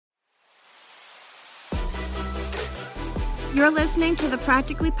You're listening to the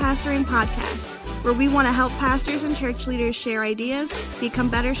Practically Pastoring Podcast, where we want to help pastors and church leaders share ideas, become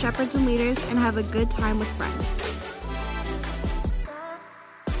better shepherds and leaders, and have a good time with friends.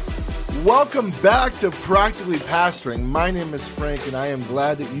 Welcome back to Practically Pastoring. My name is Frank, and I am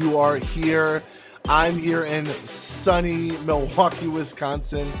glad that you are here. I'm here in sunny Milwaukee,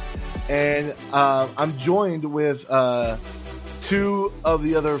 Wisconsin, and I'm joined with two of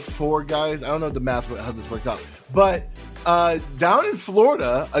the other four guys. I don't know the math, how this works out, but down in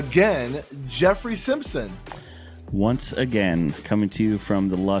Florida, again, Jeffrey Simpson. Once again, coming to you from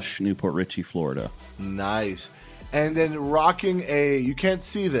the lush Newport Richey, Florida. Nice. And then rocking you can't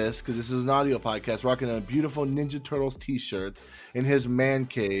see this because this is an audio podcast, rocking a beautiful Ninja Turtles t-shirt in his man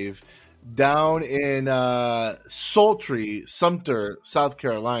cave down in sultry Sumter, South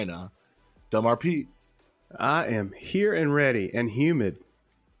Carolina, Delmar Pete. I am here and ready and humid.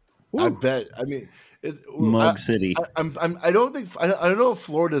 Woo. I bet. I mean, Mug City. I don't know if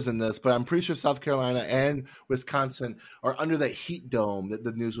Florida's in this, but I'm pretty sure South Carolina and Wisconsin are under that heat dome that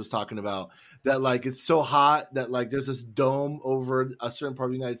the news was talking about. That like it's so hot that like there's this dome over a certain part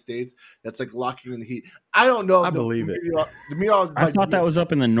of the United States that's like locking in the heat. I don't know. I believe it. I thought that was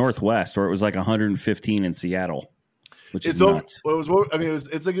up in the Northwest where it was like 115 in Seattle, which is nuts.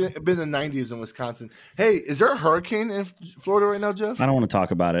 It's like been in the 90s in Wisconsin. Hey, is there a hurricane in Florida right now, Jeff? I don't want to talk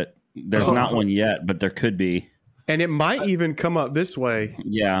about it. There's not one yet, but there could be. And it might even come up this way.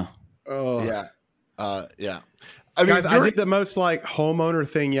 Yeah. Oh. Yeah. Yeah. I mean, guys, I did the most like homeowner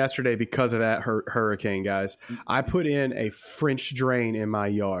thing yesterday because of that hurricane, guys. I put in a French drain in my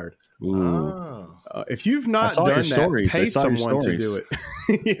yard. Ooh. If you've not done that, pay someone to do it.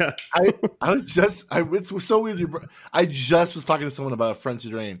 Yeah. It's so weird. I just was talking to someone about a French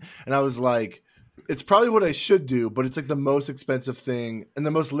drain, and I was like, it's probably what I should do, but it's like the most expensive thing and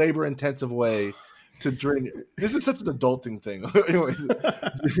the most labor-intensive way to drain. This is such an adulting thing. Anyways,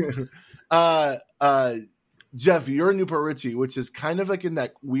 Jeff, you're in Newport Richey, which is kind of like in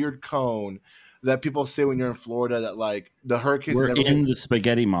that weird cone that people say when you're in Florida that like the hurricanes. We're in the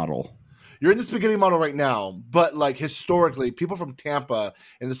spaghetti model. You're in the spaghetti model right now, but like historically, people from Tampa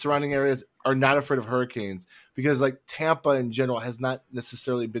and the surrounding areas are not afraid of hurricanes because like Tampa in general has not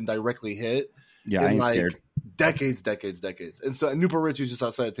necessarily been directly hit. Yeah, I ain't like scared. Decades. And so Newport Richey is just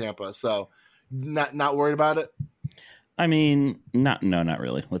outside of Tampa, so not worried about it. I mean, not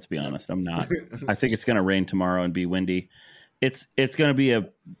really. Let's be honest. I'm not. I think it's going to rain tomorrow and be windy. It's going to be a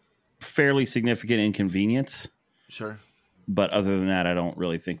fairly significant inconvenience. Sure. But other than that, I don't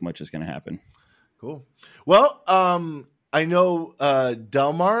really think much is going to happen. Cool. Well, I know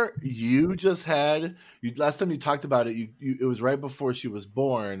Delmar, you just had last time you talked about it. It was right before she was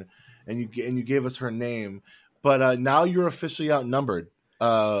born, and you gave us her name. But now you're officially outnumbered.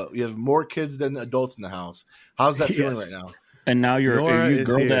 You have more kids than adults in the house. How's that feeling right now? And now are you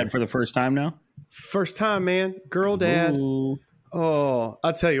girl dad for the first time now? First time, man. Girl dad. Ooh. Oh,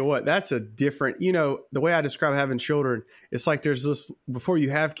 I'll tell you what, that's a different, the way I describe having children, it's like there's this, before you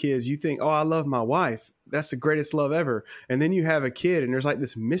have kids, you think, oh, I love my wife. That's the greatest love ever. And then you have a kid and there's like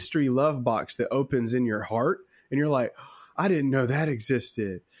this mystery love box that opens in your heart. And you're like, I didn't know that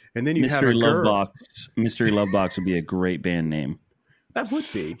existed. And then you have a girl. Mystery Love Box would be a great band name. That would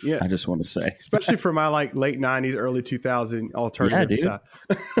be, yeah. I just want to say, especially for my like late '90s, early 2000 alternative stuff.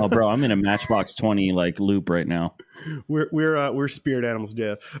 Oh, bro, I'm in a Matchbox 20 like loop right now. We're spirit animals,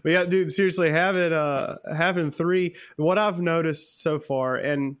 Jeff. But yeah, dude, seriously, having three. What I've noticed so far,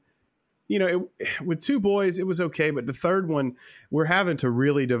 and with two boys, it was okay, but the third one, we're having to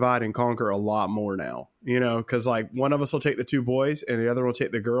really divide and conquer a lot more now. Because like one of us will take the two boys and the other will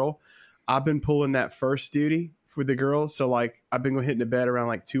take the girl. I've been pulling that first duty for the girls. So like I've been hitting the bed around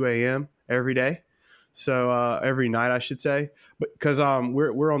like 2 a.m. every day. So every night I should say, but because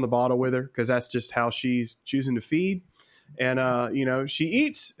we're on the bottle with her because that's just how she's choosing to feed. And, she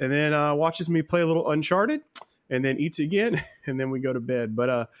eats and then watches me play a little Uncharted and then eats again. And then we go to bed.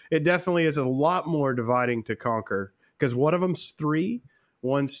 But it definitely is a lot more dividing to conquer because one of them's 3,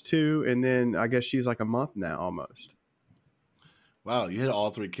 one's 2. And then I guess she's like a month now almost. Wow, you had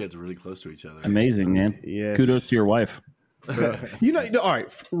all 3 kids really close to each other. Amazing, man. Yes. Kudos to your wife. All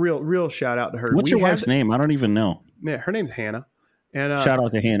right, real shout out to her. What's your wife's name? I don't even know. Yeah, her name's Hannah. And shout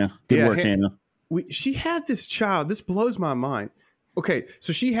out to Hannah. Good work, Hannah. She had this child. This blows my mind. Okay,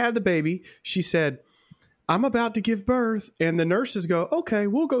 so she had the baby. She said, I'm about to give birth. And the nurses go, okay,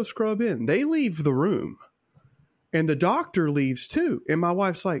 we'll go scrub in. They leave the room. And the doctor leaves too. And my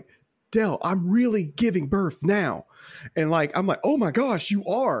wife's like, Del, I'm really giving birth now. And like, I'm like, oh my gosh, you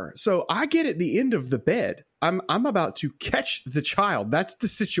are. So I get at the end of the bed. I'm about to catch the child. That's the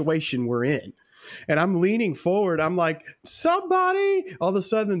situation we're in. And I'm leaning forward. I'm like, somebody. All of a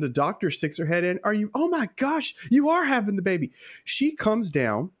sudden, the doctor sticks her head in. Oh my gosh, you are having the baby. She comes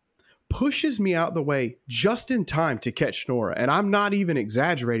down, pushes me out the way just in time to catch Nora. And I'm not even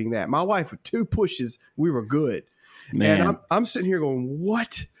exaggerating that. My wife, with 2 pushes, we were good. Man. And I'm sitting here going,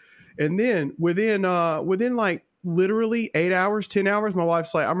 what? And then within like literally 8 hours, 10 hours, my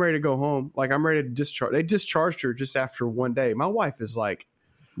wife's like, I'm ready to go home. Like, I'm ready to discharge. They discharged her just after one day. My wife is like,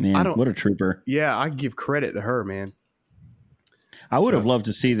 man, what a trooper. Yeah, I give credit to her, man. I would have loved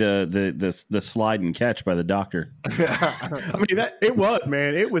to see the slide and catch by the doctor. I mean, it was,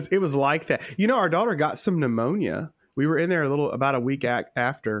 man. It was like that. You know, our daughter got some pneummonia. We were in there about a week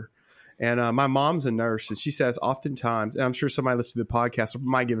after. And my mom's a nurse, and she says oftentimes, and I'm sure somebody listening to the podcast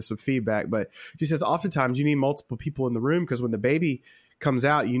might give us some feedback, but she says oftentimes you need multiple people in the room because when the baby comes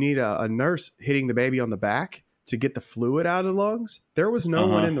out, you need a nurse hitting the baby on the back to get the fluid out of the lungs. There was no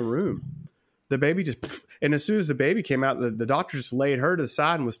one in the room. The baby just, and as soon as the baby came out, the doctor just laid her to the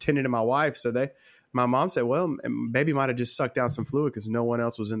side and was tending to my wife. So my mom said, well, baby might have just sucked down some fluid because no one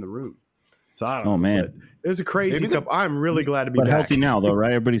else was in the room. So I don't know. Man. It was a crazy couple. I'm really glad to be back. Healthy now, though,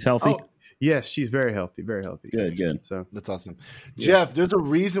 right? Everybody's healthy? Oh, yes, she's very healthy. Very healthy. Good. So that's awesome. Yeah. Jeff, there's a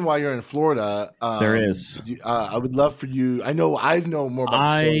reason why you're in Florida. There is. I would love for you. I know more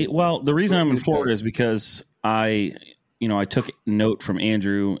about the reason I'm in Florida is because I took note from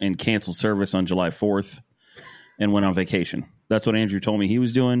Andrew and canceled service on July 4th and went on vacation. That's what Andrew told me he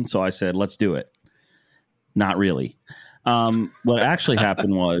was doing. So I said, let's do it. Not really. What actually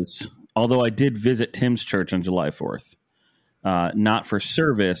happened was, although I did visit Tim's church on July 4th, not for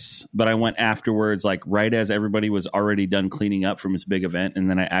service, but I went afterwards, like right as everybody was already done cleaning up from this big event. And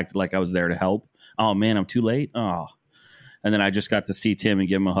then I acted like I was there to help. Oh man, I'm too late. Oh, and then I just got to see Tim and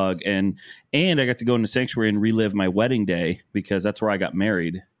give him a hug. And I got to go in the sanctuary and relive my wedding day because that's where I got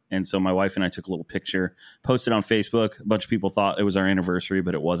married. And so my wife and I took a little picture, posted on Facebook. A bunch of people thought it was our anniversary,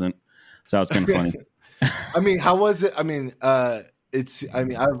 but it wasn't. So that was kind of funny. I mean, how was it? I mean, out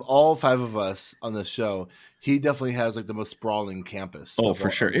of all 5 of us on the show, he definitely has like the most sprawling campus. Oh, for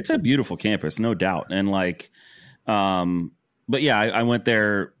sure. It's a beautiful campus, no doubt. And but yeah, I went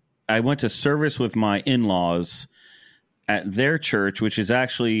there. I went to service with my in-laws at their church, which is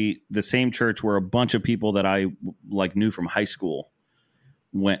actually the same church where a bunch of people that I knew from high school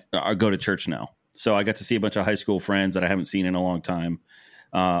go to church now. So I got to see a bunch of high school friends that I haven't seen in a long time.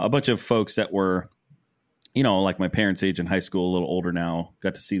 A bunch of folks that were, like my parents' age in high school, a little older now,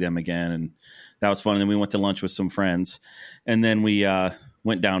 got to see them again. And that was fun. And then we went to lunch with some friends. And then we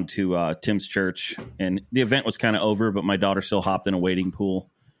went down to Tim's church. And the event was kind of over, but my daughter still hopped in a wading pool.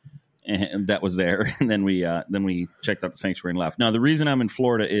 And that was there. And then we checked out the sanctuary and left. Now, the reason I'm in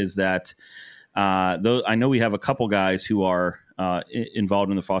Florida is that though I know we have a couple guys who are involved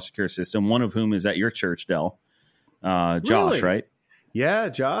in the foster care system, one of whom is at your church, Del. Josh, really? Right? Yeah,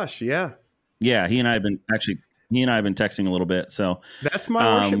 Josh. Yeah. Yeah, he and I have been texting a little bit. So that's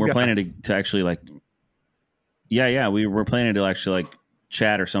my worship we're guy. planning to actually we were planning to actually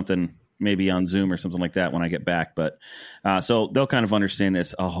chat or something, maybe on Zoom or something like that when I get back. But so they'll kind of understand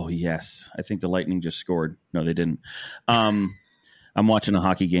this. Oh yes, I think the Lightning just scored. No, they didn't. I'm watching a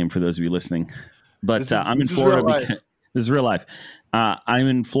hockey game for those of you listeing. But I'm in Florida. This is real life. I'm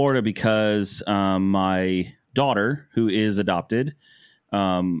in Florida because my daughter, who is adopted,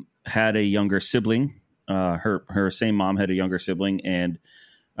 had a younger sibling. Her same mom had a younger sibling, and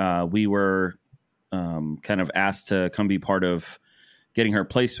we were kind of asked to come be part of getting her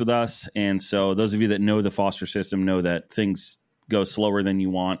placed with us. And so those of you that know the foster system know that things go slower than you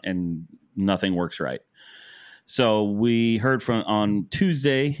want and nothing works right. So we heard on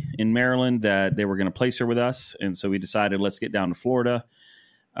Tuesday in Maryland that they were going to place her with us. And so we decided, let's get down to Florida.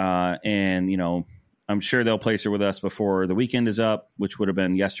 And, I'm sure they'll place her with us before the weekend is up, which would have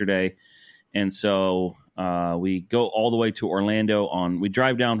been yesterday. And so we go all the way to Orlando we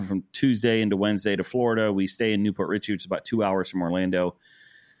drive down from Tuesday into Wednesday to Florida. We stay in Newport Richey, which is about 2 hours from Orlando.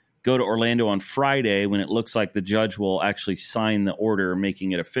 Go to Orlando on Friday when it looks like the judge will actually sign the order,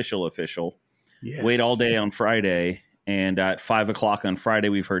 making it official. Yes. Wait all day on Friday. And at 5:00 on Friday,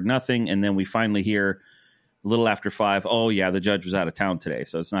 we've heard nothing. And then we finally hear a little after 5, oh yeah, the judge was out of town today.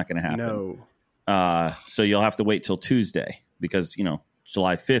 So it's not going to happen. No. So you'll have to wait till Tuesday because,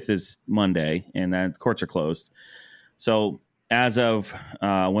 July 5th is Monday and then courts are closed. So as of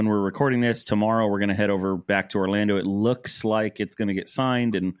when we're recording this, tomorrow we're going to head over back to Orlando. It looks like it's going to get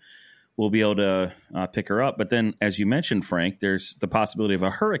signed and we'll be able to pick her up. But then, as you mentioned, Frank, there's the possibility of a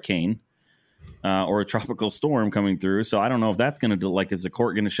hurricane or a tropical storm coming through. So I don't know if that's going to is the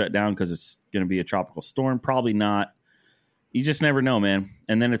court going to shut down because it's going to be a tropical storm? Probably not. You just never know, man.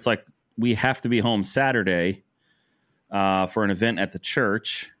 And then it's like we have to be home Saturday for an event at the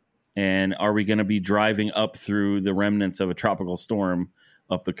church. And are we going to be driving up through the remnants of a tropical storm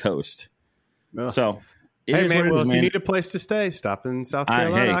up the coast? Ugh. So, hey, man, well, if you need a place to stay, stop in South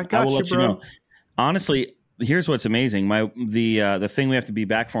Carolina. I got you, bro. Honestly, here's what's amazing. The thing we have to be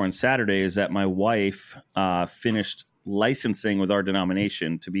back for on Saturday is that my wife finished licensing with our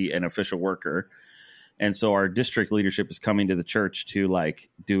denomination to be an official worker. And so our district leadership is coming to the church to like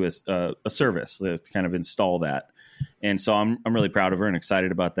do a service to kind of install that. And so I'm really proud of her and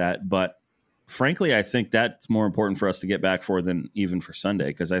excited about that. But frankly, I think that's more important for us to get back for than even for Sunday.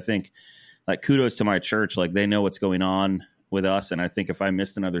 Because I think like kudos to my church. Like they know what's going on with us. And I think if I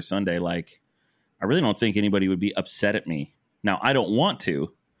missed another Sunday, like I really don't think anybody would be upset at me. Now, I don't want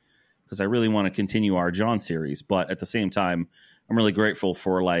to because I really want to continue our John series. But at the same time, I'm really grateful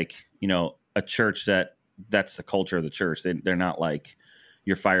for like, you know, a church that's the culture of the church. They're not like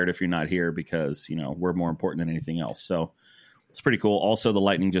you're fired if you're not here because, you know, we're more important than anything else. So it's pretty cool. Also, the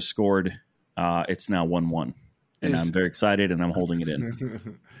Lightning just scored. It's now 1-1. And I'm very excited and I'm holding it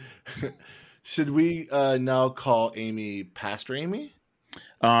in. Should we now call Amy Pastor Amy?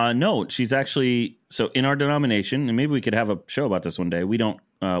 No, she's actually so in our denomination, and maybe we could have a show about this one day. We don't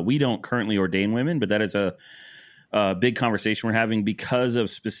currently ordain women, but that is a big conversation we're having because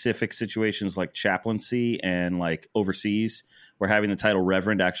of specific situations like chaplaincy and like overseas, where having the title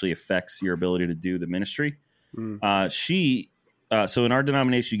reverend actually affects your ability to do the ministry. So in our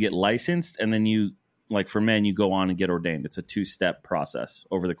denomination, you get licensed, and then you, like for men, you go on and get ordained. It's a 2-step process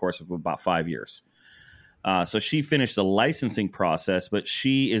over the course of about 5 years. So she finished the licensing process, but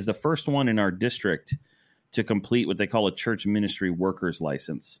she is the first one in our district to complete what they call a church ministry worker's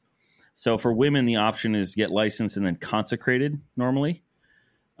license. So for women, the option is get licensed and then consecrated normally.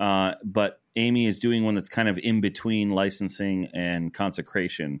 But Amy is doing one that's kind of in between licensing and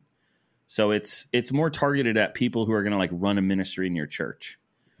consecration. So it's more targeted at people who are going to like run a ministry in your church.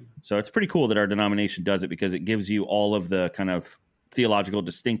 So it's pretty cool that our denomination does it because it gives you all of the kind of theological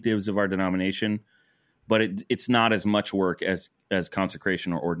distinctives of our denomination, but it's not as much work as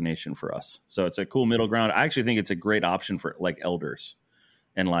consecration or ordination for us. So it's a cool middle ground. I actually think it's a great option for like elders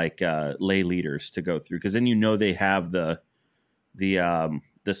and like lay leaders to go through, because then you know they have the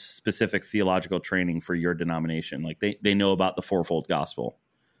specific theological training for your denomination. Like they know about the fourfold gospel,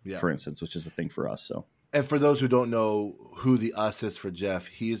 for instance, which is a thing for us. So, and for those who don't know who the us is for Jeff,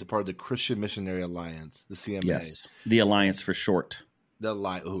 he is a part of the Christian Missionary Alliance, the CMA. Yes, the Alliance for short. The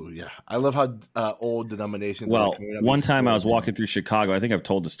line. Oh yeah, I love how old denominations. Well, one time I was walking through Chicago. I think I've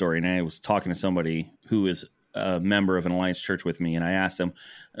told the story, and I was talking to somebody who is a member of an Alliance church with me, and I asked him,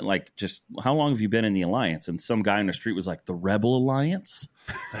 like, just how long have you been in the Alliance? And some guy in the street was like, "The Rebel Alliance."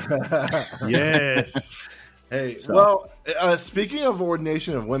 Yes. Hey, well, speaking of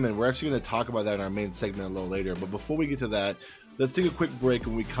ordination of women, we're actually going to talk about that in our main segment a little later. But before we get to that, let's take a quick break.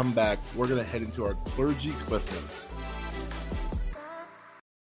 When we come back, we're going to head into our clergy cliff notes.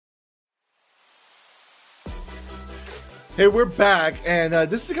 Hey, we're back, and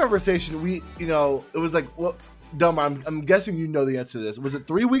this is a conversation it was like, well, Dumb, I'm guessing you know the answer to this. Was it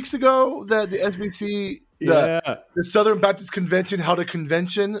 3 weeks ago that the SBC, the Southern Baptist Convention, held a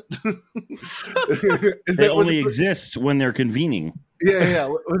convention? They only exist when they're convening. Yeah.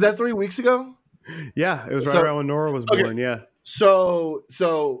 Was that 3 weeks ago? Yeah, it was right around when Nora was born, yeah.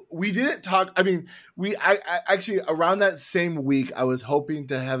 So we didn't talk. I mean, I actually around that same week, I was hoping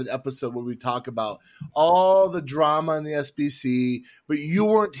to have an episode where we talk about all the drama in the SBC, but you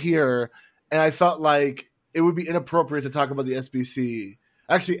weren't here, and I felt like it would be inappropriate to talk about the SBC.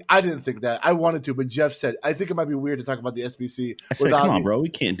 Actually, I didn't think that. I wanted to, but Jeff said, I think it might be weird to talk about the SBC. I said, come on, bro. We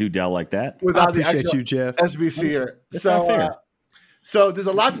can't do Dell like that. Without I appreciate you, Jeff. SBC here. That's not fair. So there's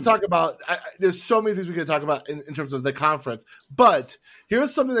a lot to talk about. There's so many things we can talk about in terms of the conference. But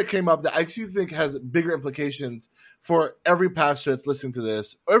here's something that came up that I actually think has bigger implications for every pastor that's listening to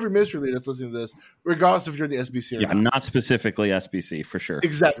this, or every ministry leader that's listening to this, regardless if you're in the SBC or not. Not specifically SBC, for sure.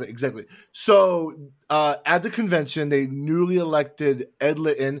 Exactly. So at the convention, they newly elected Ed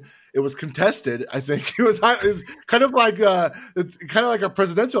Litton. It was contested. I think it was kind of like a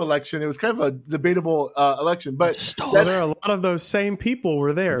presidential election. It was kind of a debatable election, but there are a lot of those same people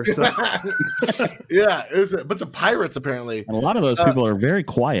were there. So. Yeah, it was a bunch of pirates apparently. And a lot of those people are very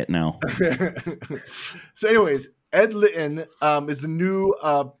quiet now. So, anyways, Ed Litton is the new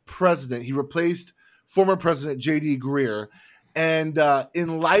president. He replaced former President J.D. Greear. And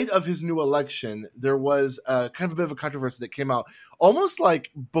in light of his new election, there was kind of a bit of a controversy that came out almost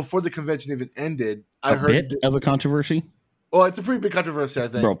like before the convention even ended. I heard a bit of a controversy? Well, it's a pretty big controversy, I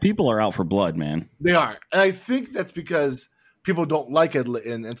think. Bro, people are out for blood, man. They are. And I think that's because people don't like Ed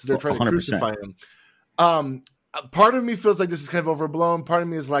Litton, and so they're trying to 100%. crucify him. Part of me feels like this is kind of overblown. Part of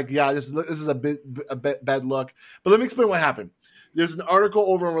me is like, yeah, this is a bit bad luck. But let me explain what happened. There's an article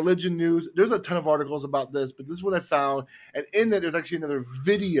over on Religion News. There's a ton of articles about this, but this is what I found. And in that, there's actually another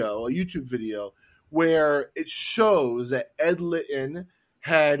video, a YouTube video, where it shows that Ed Litton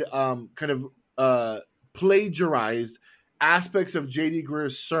had plagiarized aspects of J.D.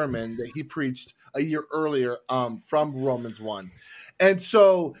 Greer's sermon that he preached a year earlier from Romans 1. And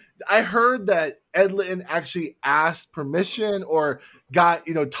so I heard that Ed Litton actually asked permission or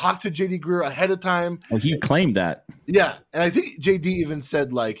talked to J.D. Greer ahead of time. Well, he claimed that. Yeah. And I think J.D. even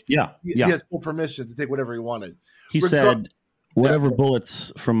said, like, he has full permission to take whatever he wanted. He said, whatever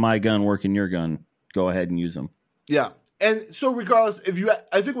bullets from my gun work in your gun, go ahead and use them. Yeah. And so regardless,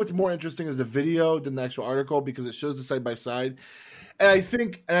 I think what's more interesting is the video than the actual article because it shows the side by side. And I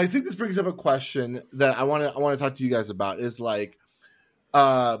think this brings up a question that I want to talk to you guys about is like,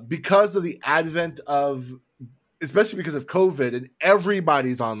 because of the advent of, especially because of COVID, and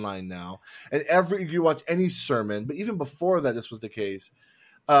everybody's online now, and you watch any sermon, but even before that, this was the case.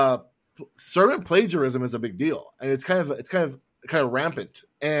 Sermon plagiarism is a big deal, and it's kind of rampant.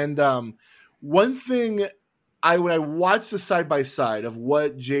 And one thing, when I watched the side by side of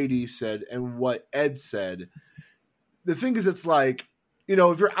what JD said and what Ed said, the thing is, it's like,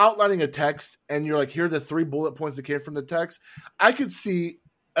 if you're outlining a text and you're like, here are the 3 bullet points that came from the text, I could see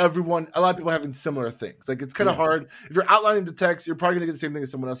a lot of people having similar things. Like, it's kind of hard. If you're outlining the text, you're probably going to get the same thing as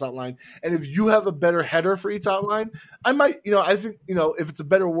someone else outlined. And if you have a better header for each outline, I might, I think, if it's a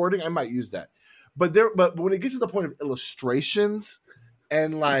better wording, I might use that. But when it gets to the point of illustrations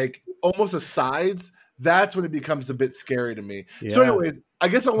and like almost asides, that's when it becomes a bit scary to me. Yeah. So anyways, I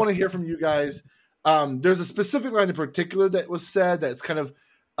guess I want to hear from you guys. There's a specific line in particular that was said that's kind of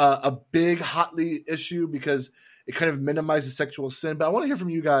a big, hotly issue because it kind of minimizes sexual sin. But I want to hear from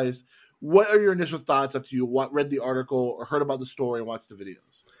you guys. What are your initial thoughts after you read the article or heard about the story and watched the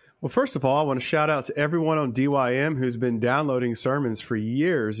videos? Well, first of all, I want to shout out to everyone on DYM who's been downloading sermons for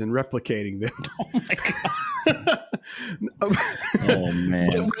years and replicating them. Oh, my God. Oh, man.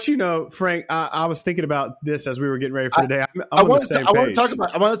 But Frank, I was thinking about this as we were getting ready for today. I want to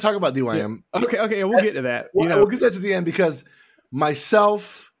talk about DYM. Yeah. Okay, we'll get to that. We'll get that to the end because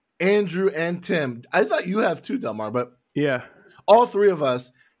myself, Andrew, and Tim, I thought you have too, Delmar, but yeah, all 3 of us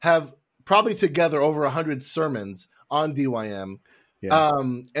have probably together over 100 sermons on DYM. Yeah.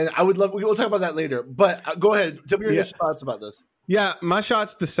 And I would love, we'll talk about that later, but go ahead. Tell me your initial thoughts about this. Yeah, my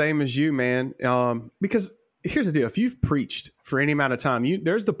shot's the same as you, man. Because here's the deal. If you've preached for any amount of time,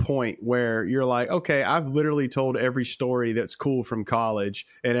 there's the point where you're like, okay, I've literally told every story that's cool from college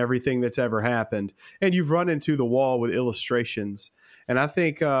and everything that's ever happened. And you've run into the wall with illustrations. And I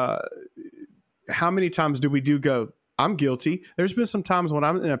think, how many times do we go, I'm guilty. There's been some times when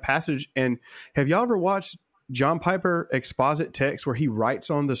I'm in a passage, and have y'all ever watched John Piper exposit text where he writes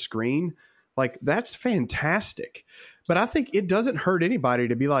on the screen? Like, that's fantastic. But I think it doesn't hurt anybody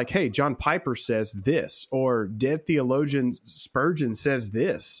to be like, hey, John Piper says this, or dead theologian Spurgeon says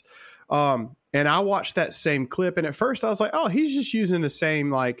this. And I watched that same clip, and at first I was like, oh, he's just using the same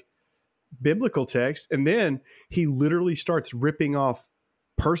like biblical text. And then he literally starts ripping off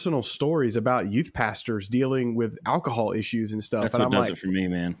personal stories about youth pastors dealing with alcohol issues and stuff. That's and what I'm does like, it for me,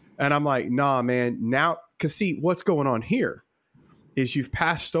 man. And I'm like, nah, man. Now, because see, what's going on here is you've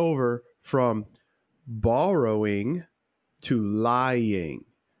passed over from borrowing to lying.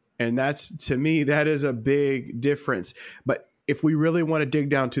 And that's, to me, that is a big difference. But if we really want to dig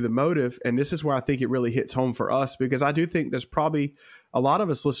down to the motive, and this is where I think it really hits home for us, because I do think there's probably a lot of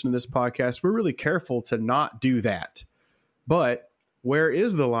us listening to this podcast, we're really careful to not do that. But where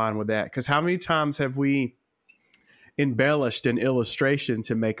is the line with that? Because how many times have we embellished an illustration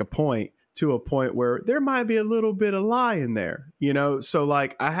to make a point, to a point where there might be a little bit of lie in there, So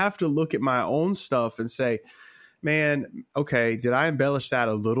like, I have to look at my own stuff and say, man, okay, did I embellish that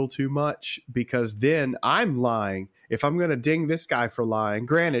a little too much? Because then I'm lying. If I'm going to ding this guy for lying,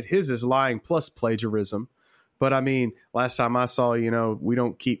 granted, his is lying plus plagiarism. But I mean, last time I saw, we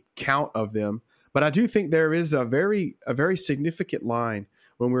don't keep count of them. But I do think there is a very significant line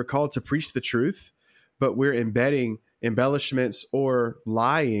when we're called to preach the truth, but we're embedding embellishments or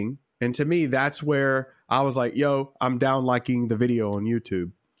lying. And to me, that's where I was like, yo, I'm down liking the video on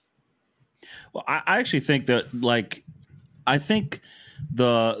YouTube. Well, I actually think that, I think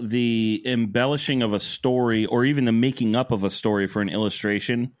the embellishing of a story, or even the making up of a story for an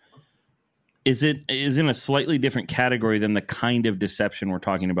illustration, is in a slightly different category than the kind of deception we're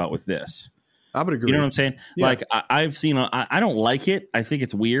talking about with this. I would agree. You know what I'm saying? Yeah. Like, I've seen, I don't like it. I think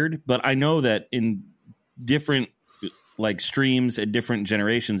it's weird, but I know that in different like streams at different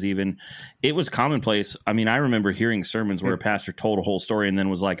generations, even it was commonplace. I mean, I remember hearing sermons where a pastor told a whole story and then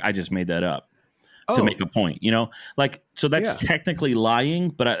was like, I just made that up to make a point, you know, like, so that's technically lying,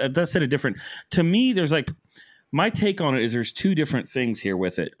 but that's at a different, to me, there's like, my take on it is there's two different things here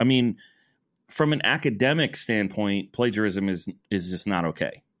with it. I mean, from an academic standpoint, plagiarism is just not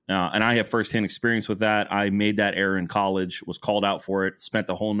okay. And I have firsthand experience with that. I made that error in college, was called out for it, spent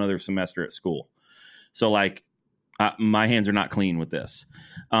a whole nother semester at school. So like my hands are not clean with this.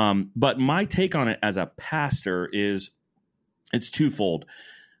 But my take on it as a pastor is it's twofold.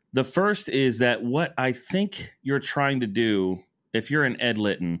 The first is that what I think you're trying to do, if you're an Ed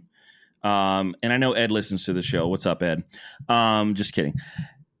Litton, and I know Ed listens to the show. What's up, Ed? Just kidding.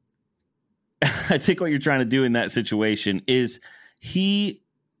 I think what you're trying to do in that situation is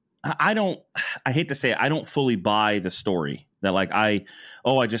I hate to say it, I don't fully buy the story that like I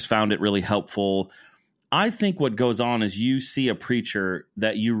just found it really helpful. I think what goes on is you see a preacher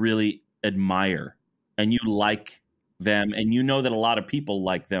that you really admire and you like them, and you know that a lot of people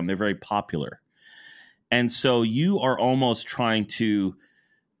like them. They're very popular. And so you are almost trying to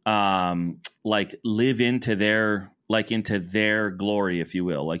like live into their glory, if you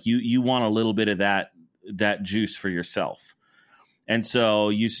will. Like you want a little bit of that juice for yourself. And so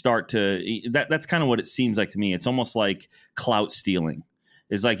you start to that's kind of what it seems like to me. It's almost like clout stealing.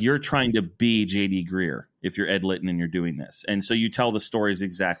 It's like you're trying to be J.D. Greear if you're Ed Litton and you're doing this. And so you tell the stories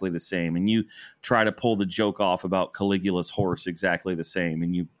exactly the same, and you try to pull the joke off about Caligula's horse exactly the same,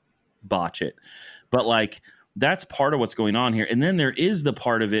 and you botch it. But like that's part of what's going on here. And then there is the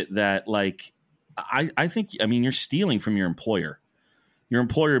part of it that like I think, I mean, you're stealing from your employer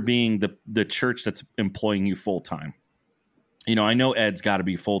being the church that's employing you full time. You know, I know Ed's got to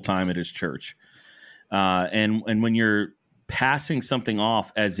be full time at his church. And when you're passing something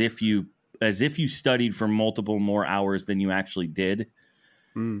off as if you studied for multiple more hours than you actually did,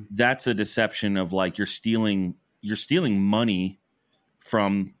 that's a deception of like you're stealing money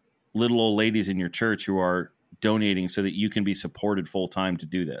from little old ladies in your church who are donating so that you can be supported full time to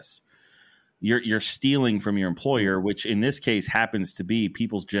do this. You're stealing from your employer, which in this case happens to be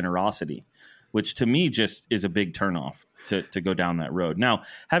people's generosity, which to me just is a big turnoff to go down that road. Now,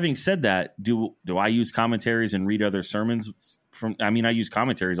 having said that, do I use commentaries and read other sermons I use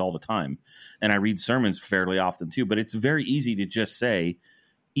commentaries all the time, and I read sermons fairly often too, but it's very easy to just say,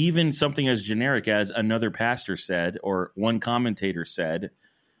 even something as generic as another pastor said, or one commentator said,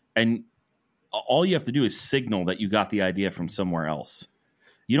 and all you have to do is signal that you got the idea from somewhere else.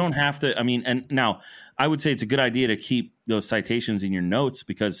 You don't have to, and now I would say it's a good idea to keep those citations in your notes,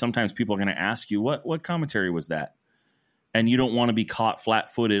 because sometimes people are going to ask you, what commentary was that? And you don't want to be caught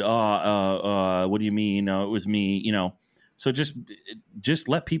flat-footed. What do you mean? No, it was me, you know. So just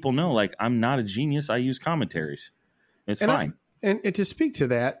let people know, like, I'm not a genius. I use commentaries. It's fine. And to speak to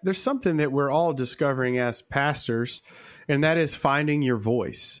that, there's something that we're all discovering as pastors, and that is finding your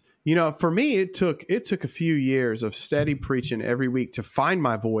voice. You know, for me, it took a few years of steady preaching every week to find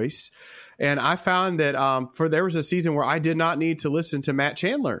my voice. And I found that there was a season where I did not need to listen to Matt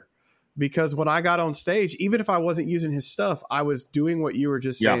Chandler, because when I got on stage, even if I wasn't using his stuff, I was doing what you were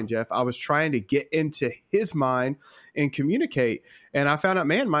just saying, Jeff. I was trying to get into his mind and communicate. And I found out,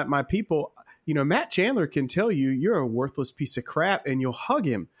 man, my people, you know, Matt Chandler can tell you you're a worthless piece of crap and you'll hug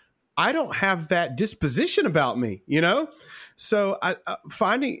him. I don't have that disposition about me, you know? So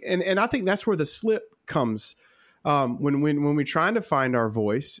finding, and I think that's where the slip comes when we're trying to find our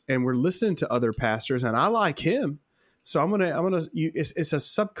voice and we're listening to other pastors, and I like him. So it's a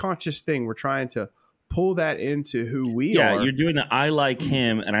subconscious thing. We're trying to pull that into who we are. Yeah, you're doing the I like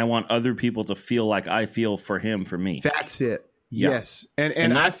him, and I want other people to feel like I feel for him, for me. That's it. Yeah. Yes.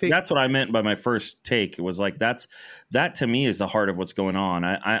 And I think that's what I meant by my first take. It was like, that to me is the heart of what's going on.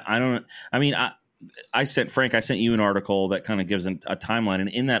 I sent you an article that kind of gives a timeline. And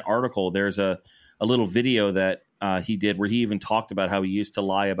in that article, there's a little video that he did where he even talked about how he used to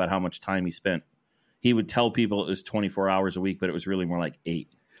lie about how much time he spent. He would tell people it was 24 hours a week, but it was really more like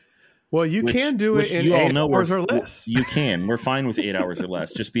 8. Well, you can do it in 8 hours or less. You can. We're fine with 8 hours or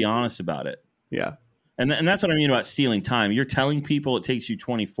less. Just be honest about it. Yeah. And that's what I mean about stealing time. You're telling people it takes you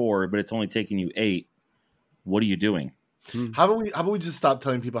 24, but it's only taking you 8. What are you doing? How about we just stop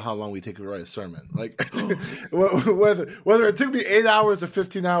telling people how long we take to write a sermon? Like whether it took me 8 hours or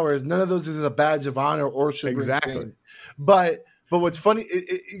 15 hours, none of those is a badge of honor or should exactly. But what's funny,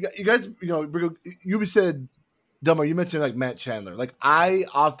 you guys, you know, you said, Dumbo, you mentioned like Matt Chandler. Like I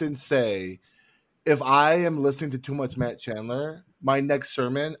often say, if I am listening to too much Matt Chandler, my next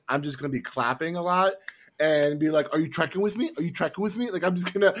sermon, I'm just going to be clapping a lot and be like, "Are you trekking with me? Are you trekking with me?" Like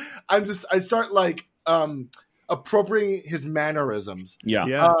I start like appropriating his mannerisms.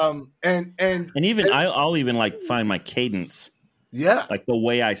 Yeah. And even I'll even like find my cadence. Yeah. Like the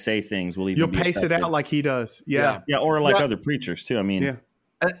way I say things will even You'll be pace affected. it out like he does. Yeah. Yeah. Or like other preachers too. I mean, Yeah.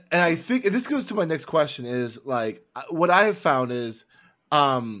 And I think, and this goes to my next question, is like, what I have found is,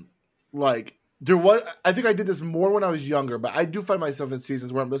 like, I think I did this more when I was younger, but I do find myself in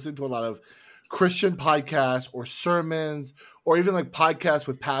seasons where I'm listening to a lot of Christian podcasts or sermons or even like podcasts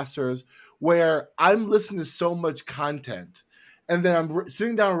with pastors where I'm listening to so much content and then I'm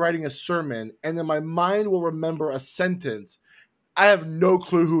sitting down and writing a sermon and then my mind will remember a sentence. I have no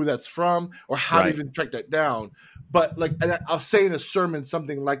clue who that's from or how to even track that down. But like, and I'll say in a sermon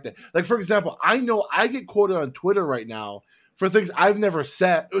something like that. Like, for example, I know I get quoted on Twitter right now for things I've never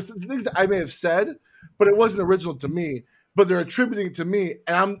said. It was things that I may have said, but it wasn't original to me. But they're attributing it to me,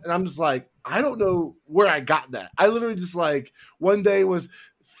 and I'm just like, I don't know where I got that. I literally just like one day was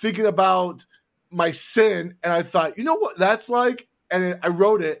thinking about my sin, and I thought, you know what that's like, and then I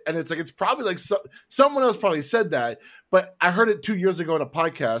wrote it, and it's like it's probably like someone else probably said that, but I heard it 2 years ago in a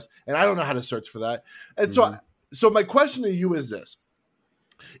podcast, and I don't know how to search for that. And so my question to you is this: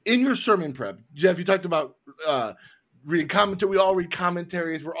 in your sermon prep, Jeff, you talked about reading commentary. We all read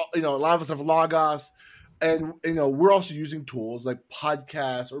commentaries. We're all, a lot of us have Logos. And, we're also using tools like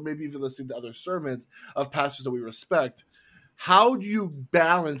podcasts or maybe even listening to other sermons of pastors that we respect. How do you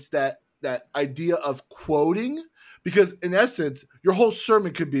balance that idea of quoting? Because in essence, your whole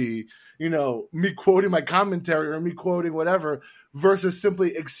sermon could be, me quoting my commentary or me quoting whatever versus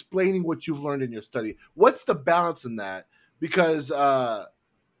simply explaining what you've learned in your study. What's the balance in that? Because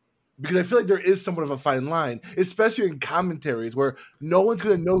I feel like there is somewhat of a fine line, especially in commentaries where no one's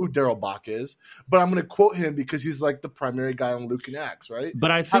going to know who Daryl Bach is, but I'm going to quote him because he's like the primary guy on Luke and Acts, right? But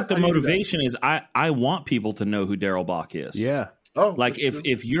I think the motivation is I want people to know who Daryl Bach is. Yeah. Oh, like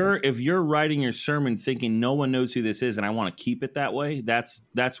if you're writing your sermon thinking no one knows who this is and I want to keep it that way, that's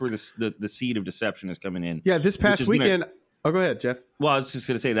where the seed of deception is coming in. Yeah, this past weekend. Go ahead, Jeff. Well, I was just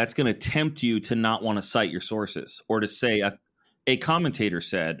going to say that's going to tempt you to not want to cite your sources or to say a commentator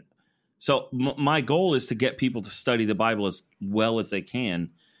said. So my goal is to get people to study the Bible as well as they can.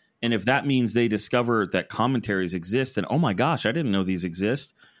 And if that means they discover that commentaries exist and, oh my gosh, I didn't know these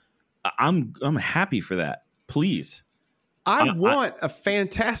exist, I'm happy for that. Please. I want a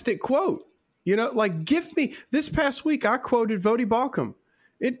fantastic quote. Give me this past week. I quoted Voddie Baucham.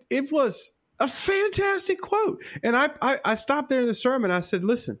 It was a fantastic quote. And I stopped there in the sermon. I said,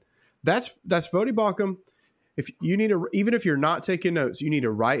 listen, that's Voddie Baucham. If you need even if you're not taking notes, you need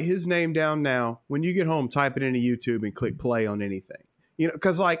to write his name down now. When you get home, type it into YouTube and click play on anything.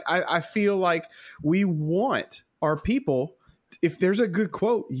 Because I feel like we want our people, if there's a good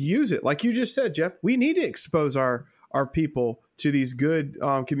quote, use it. Like you just said, Jeff, we need to expose our people to these good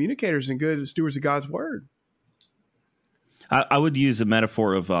communicators and good stewards of God's word. I would use a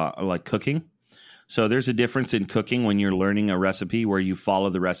metaphor of like cooking. So there's a difference in cooking when you're learning a recipe where you follow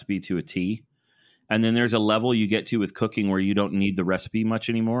the recipe to a T. And then there's a level you get to with cooking where you don't need the recipe much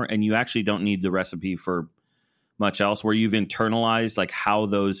anymore. And you actually don't need the recipe for much else, where you've internalized like how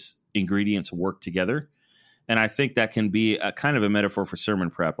those ingredients work together. And I think that can be a kind of a metaphor for sermon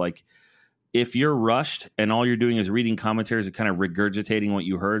prep. Like if you're rushed and all you're doing is reading commentaries and kind of regurgitating what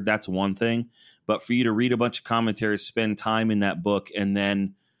you heard, that's one thing. But for you to read a bunch of commentaries, spend time in that book, and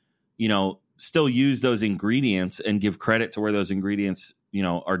then, still use those ingredients and give credit to where those ingredients,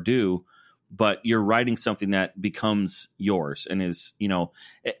 are due. But you're writing something that becomes yours and is,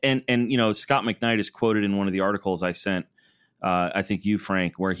 and Scott McKnight is quoted in one of the articles I sent, I think you,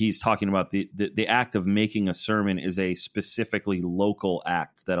 Frank, where he's talking about the act of making a sermon is a specifically local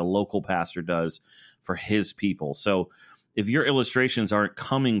act that a local pastor does for his people. So if your illustrations aren't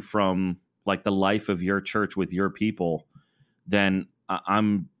coming from like the life of your church with your people, then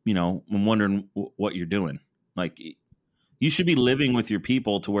I'm wondering what you're doing. Like, you should be living with your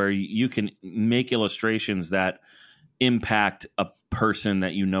people to where you can make illustrations that impact a person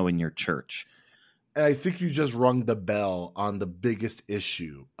that you know in your church. And I think you just rung the bell on the biggest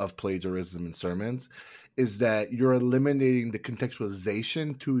issue of plagiarism in sermons, is that you're eliminating the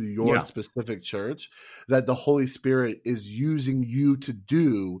contextualization to your specific church that the Holy Spirit is using you to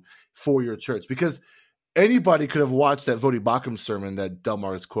do for your church. Because anybody could have watched that Voddie Baucham sermon that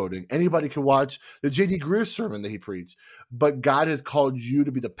Delmar is quoting. Anybody could watch the J.D. Greear sermon that he preached. But God has called you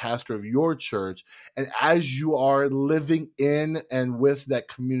to be the pastor of your church. And as you are living in and with that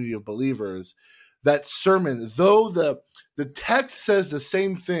community of believers, that sermon, though the text says the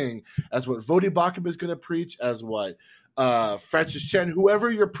same thing as what Voddie Baucham is going to preach, as what Francis Chan,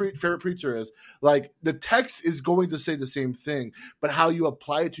 whoever your favorite preacher is, like the text is going to say the same thing, but how you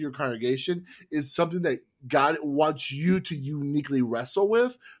apply it to your congregation is something that God wants you to uniquely wrestle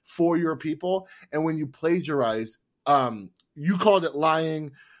with for your people. And when you plagiarize, you called it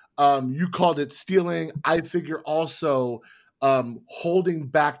lying, you called it stealing. I think you're also holding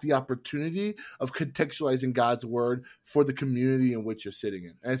back the opportunity of contextualizing God's word for the community in which you're sitting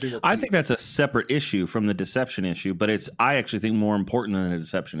in. And I think that's a separate issue from the deception issue, but I actually think more important than the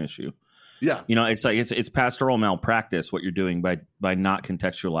deception issue. Yeah. It's like it's pastoral malpractice what you're doing by not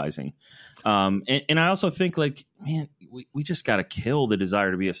contextualizing. And I also think, like, man, we just got to kill the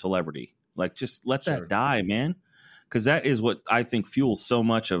desire to be a celebrity. Like, just let that die, man. Because that is what I think fuels so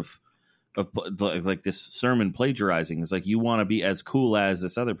much of like this sermon plagiarizing. Is like, you want to be as cool as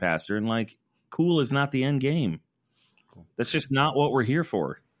this other pastor, and like, cool is not the end game. That's just not what we're here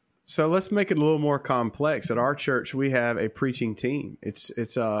for. So let's make it a little more complex. At our church, we have a preaching team.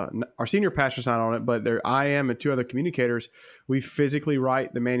 It's our senior pastor's not on it, but I am and two other communicators. We physically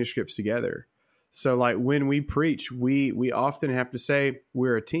write the manuscripts together. So like when we preach, we often have to say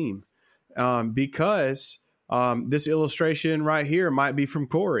we're a team, because this illustration right here might be from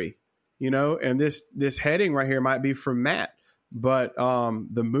Corey, and this heading right here might be from Matt. But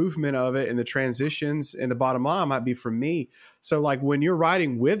the movement of it and the transitions and the bottom line might be from me. So like when you're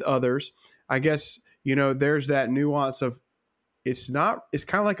writing with others, I guess, there's that nuance of it's kind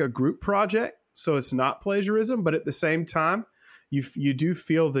of like a group project. So it's not plagiarism, but at the same time, you do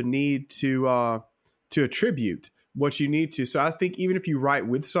feel the need to attribute what you need to. So I think even if you write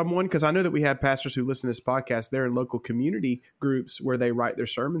with someone, because I know that we have pastors who listen to this podcast, they're in local community groups where they write their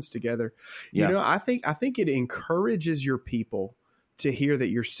sermons together. Yeah. I think it encourages your people to hear that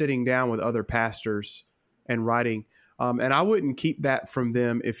you're sitting down with other pastors and writing. And I wouldn't keep that from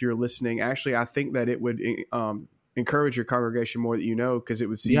them if you're listening. Actually, I think that it would encourage your congregation more that because it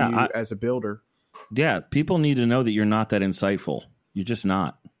would see you as a builder. Yeah, people need to know that you're not that insightful. You're just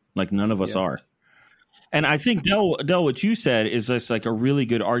not. Like, none of us are. And I think, Del, what you said is just like a really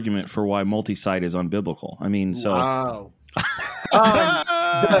good argument for why multi-site is unbiblical. I mean, so. Wow.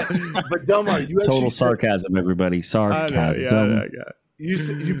 but Delmar, you total sarcasm, everybody. Sarcasm.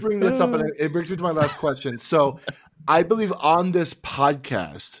 You bring this up, and it brings me to my last question. So I believe on this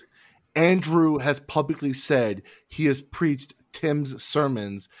podcast, Andrew has publicly said he has preached Tim's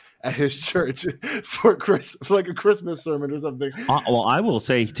sermons at his church for like a Christmas sermon or something. Well, I will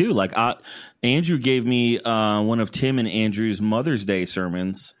say too, like Andrew gave me one of Tim and Andrew's Mother's Day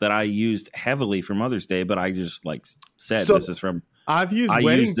sermons that I used heavily for Mother's Day, but I just said this is from. I've used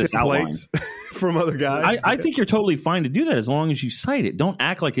wedding templates from other guys. I think you're totally fine to do that as long as you cite it. Don't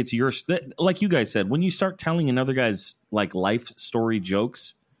act like it's yours. Like you guys said, when you start telling another guy's like life story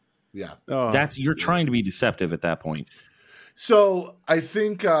jokes, you're trying to be deceptive at that point. So I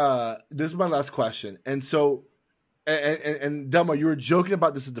think this is my last question. And so, and Delmar, you were joking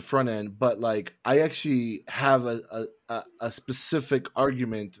about this at the front end, but like I actually have a specific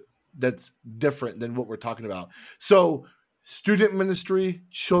argument that's different than what we're talking about. So student ministry,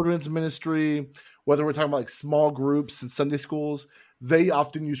 children's ministry, whether we're talking about like small groups and Sunday schools, they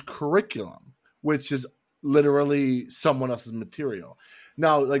often use curriculum, which is literally someone else's material.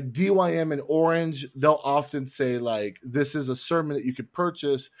 Now, like DYM and Orange, they'll often say like, this is a sermon that you could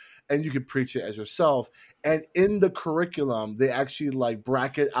purchase and you could preach it as yourself. And in the curriculum, they actually like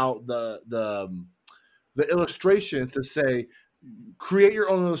bracket out the illustrations to say, create your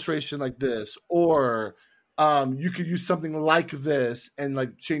own illustration like this, or you could use something like this and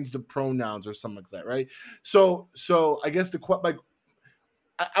like change the pronouns or something like that, right? So I guess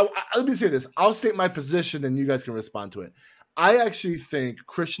let me say this. I'll state my position and you guys can respond to it. I actually think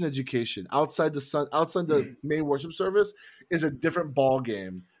Christian education outside the main worship service is a different ball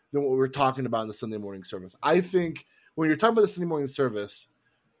game than what we were talking about in the Sunday morning service. I think when you're talking about the Sunday morning service,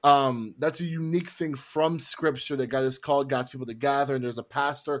 that's a unique thing from Scripture that God has called God's people to gather, and there's a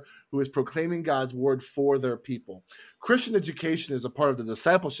pastor who is proclaiming God's word for their people. Christian education is a part of the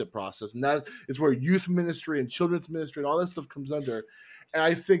discipleship process, and that is where youth ministry and children's ministry and all that stuff comes under. And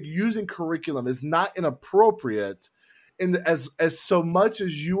I think using curriculum is not inappropriate as so much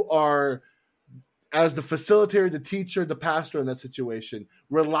as you are, as the facilitator, the teacher, the pastor in that situation,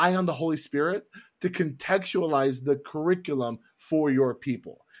 rely on the Holy Spirit to contextualize the curriculum for your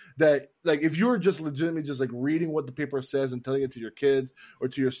people. That, like, if you're just legitimately just like reading what the paper says and telling it to your kids or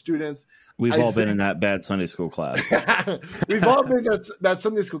to your students, we've all been in that bad Sunday school class. We've all been in that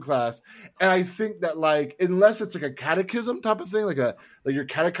Sunday school class, and I think that like unless it's like a catechism type of thing, like you're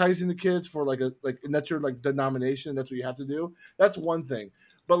catechizing the kids for and that's your like denomination, that's what you have to do. That's one thing.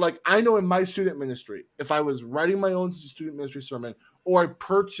 But like, I know in my student ministry, if I was writing my own student ministry sermon, or I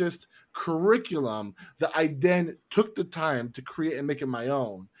purchased curriculum that I then took the time to create and make it my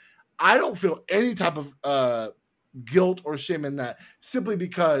own, I don't feel any type of guilt or shame in that, simply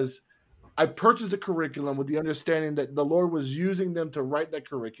because I purchased a curriculum with the understanding that the Lord was using them to write that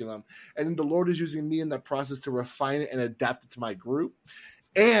curriculum, and then the Lord is using me in that process to refine it and adapt it to my group.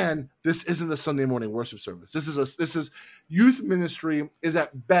 And this isn't a Sunday morning worship service. This is youth ministry is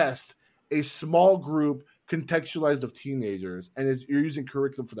at best a small group contextualized of teenagers, and you're using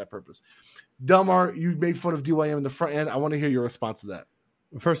curriculum for that purpose. Delmar, you made fun of DYM in the front end. I want to hear your response to that.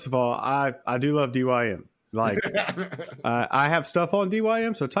 First of all, I do love DYM. Like, I have stuff on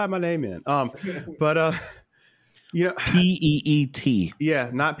DYM, so type my name in. But you know, PEET. Yeah,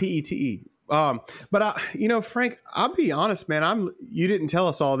 not PETE. But Frank, I'll be honest, man. You didn't tell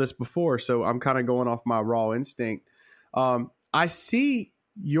us all this before, so I'm kind of going off my raw instinct. I see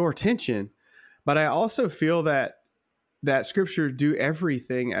your tension, but I also feel that Scripture do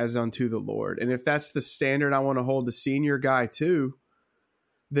everything as unto the Lord, and if that's the standard I want to hold the senior guy to,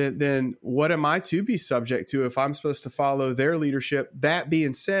 then what am I to be subject to if I'm supposed to follow their leadership? That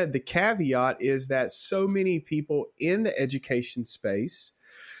being said, the caveat is that so many people in the education space,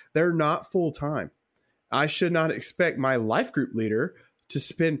 they're not full-time. I should not expect my life group leader to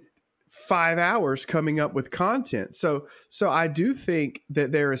spend 5 hours coming up with content. So I do think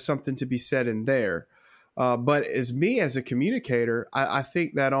that there is something to be said in there. But as a communicator, I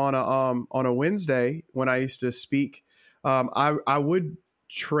think that on a Wednesday when I used to speak, I would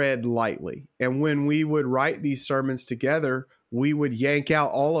tread lightly. And when we would write these sermons together, we would yank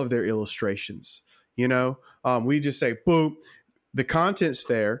out all of their illustrations. We just say, boom, the content's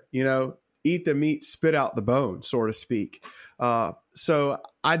there, eat the meat, spit out the bone, so to speak. So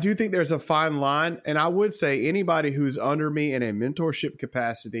I do think there's a fine line. And I would say anybody who's under me in a mentorship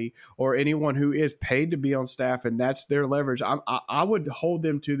capacity, or anyone who is paid to be on staff and that's their leverage, I would hold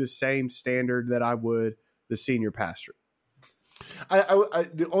them to the same standard that I would the senior pastor.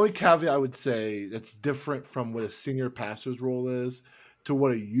 The only caveat I would say that's different from what a senior pastor's role is to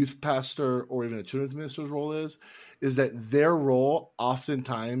what a youth pastor or even a children's minister's role is that their role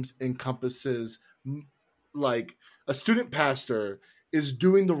oftentimes encompasses, like, a student pastor is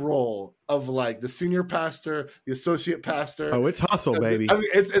doing the role of like the senior pastor, the associate pastor. Oh, it's hustle, baby. I mean,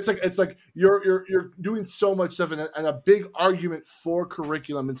 it's like you're doing so much stuff, and a big argument for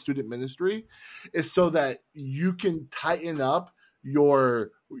curriculum in student ministry is so that you can tighten up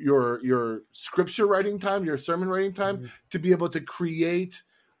your scripture writing time, your sermon writing time, to be able to create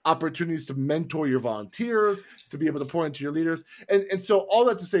opportunities to mentor your volunteers, to be able to pour into your leaders. And so all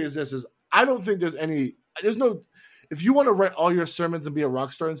that to say is this: I don't think there's no, if you want to write all your sermons and be a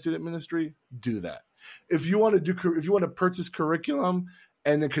rock star in student ministry, do that. If you want to purchase curriculum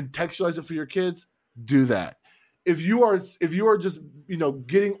and then contextualize it for your kids, do that. If you are just,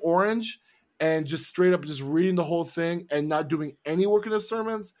 getting orange and just straight up just reading the whole thing and not doing any work in the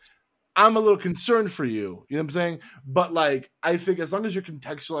sermons, I'm a little concerned for you. You know what I'm saying? But like, I think as long as you're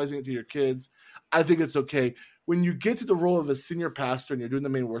contextualizing it to your kids, I think it's okay. When you get to the role of a senior pastor and you're doing the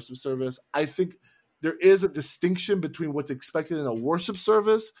main worship service, I think there is a distinction between what's expected in a worship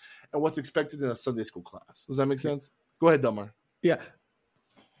service and what's expected in a Sunday school class. Does that make sense? Go ahead, Delmar. Yeah,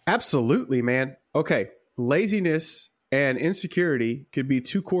 absolutely, man. Okay. Laziness and insecurity could be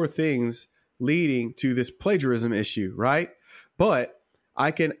two core things leading to this plagiarism issue, right? But I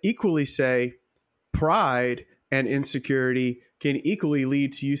can equally say pride and insecurity can equally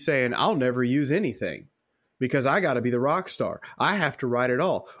lead to you saying, I'll never use anything because I got to be the rock star. I have to write it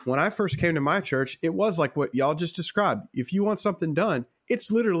all. When I first came to my church, it was like what y'all just described. If you want something done,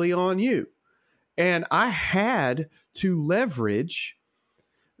 it's literally on you. And I had to leverage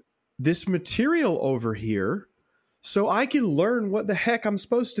this material over here so I can learn what the heck I'm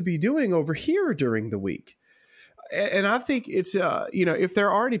supposed to be doing over here during the week. And I think it's, if there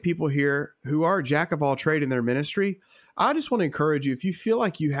are already people here who are jack of all trade in their ministry, I just want to encourage you, if you feel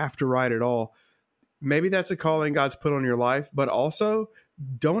like you have to write it all, maybe that's a calling God's put on your life, but also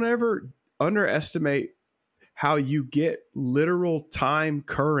don't ever underestimate how you get literal time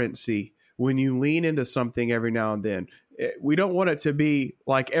currency when you lean into something every now and then. We don't want it to be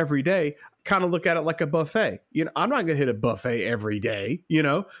like every day. Kind of look at it like a buffet. I'm not going to hit a buffet every day,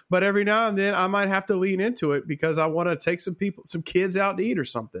 but every now and then I might have to lean into it because I want to take some kids out to eat or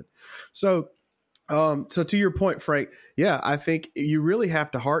something. So to your point, Frank, yeah, I think you really have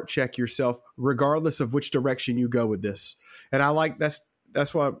to heart check yourself regardless of which direction you go with this. And I like that's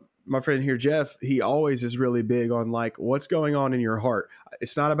why my friend here, Jeff, he always is really big on like what's going on in your heart.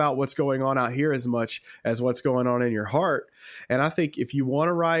 It's not about what's going on out here as much as what's going on in your heart. And I think if you want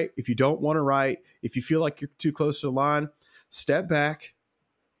to write, if you don't want to write, if you feel like you're too close to the line, step back,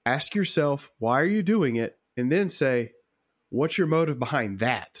 ask yourself, why are you doing it? And then say, what's your motive behind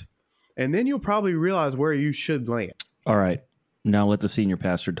that? And then you'll probably realize where you should land. All right. Now let the senior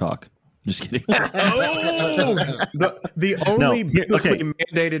pastor talk. Just kidding. The only biblically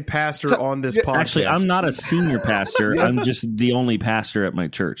mandated pastor on this podcast. Actually, I'm not a senior pastor. I'm just the only pastor at my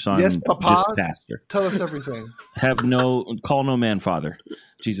church. So I'm just pastor. Tell us everything. Call no man father.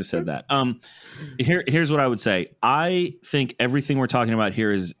 Jesus said that. Here's what I would say. I think everything we're talking about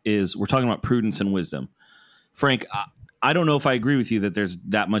here is we're talking about prudence and wisdom. Frank, I don't know if I agree with you that there's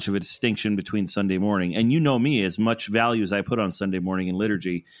that much of a distinction between Sunday morning. And you know me, as much value as I put on Sunday morning in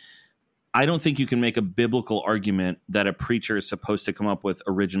liturgy, I don't think you can make a biblical argument that a preacher is supposed to come up with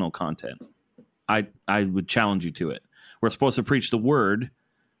original content. I would challenge you to it. We're supposed to preach the word,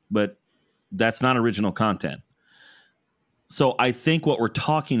 but that's not original content. So I think what we're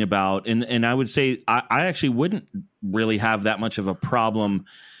talking about, and I would say I actually wouldn't really have that much of a problem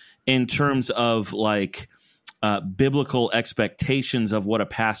in terms of like biblical expectations of what a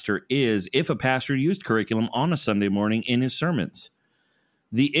pastor is if a pastor used curriculum on a Sunday morning in his sermons.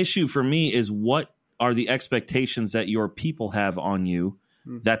 The issue for me is what are the expectations that your people have on you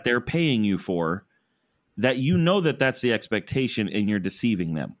that they're paying you for, that you know that that's the expectation and you're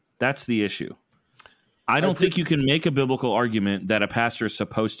deceiving them. That's the issue. I don't think you can make a biblical argument that a pastor is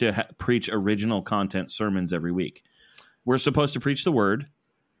supposed to preach original content sermons every week. We're supposed to preach the word.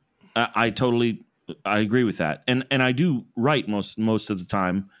 I agree with that. And I do write most of the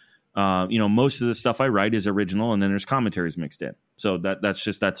time. Most of the stuff I write is original, and then there's commentaries mixed in. So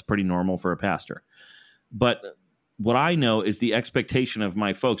that's pretty normal for a pastor. But what I know is the expectation of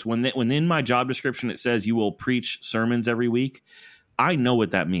my folks. When in my job description it says you will preach sermons every week, I know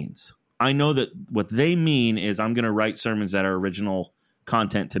what that means. I know that what they mean is I'm going to write sermons that are original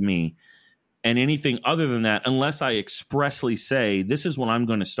content to me. And anything other than that, unless I expressly say, this is what I'm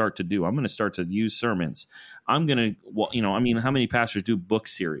going to start to do. I'm going to start to use sermons. I'm going to, how many pastors do book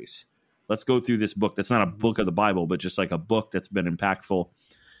series? Let's go through this book. That's not a book of the Bible, but just like a book that's been impactful.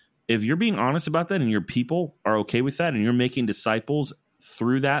 If you're being honest about that and your people are okay with that and you're making disciples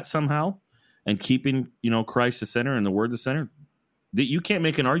through that somehow and keeping, Christ the center and the word the center, that you can't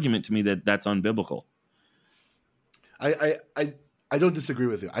make an argument to me that that's unbiblical. I don't disagree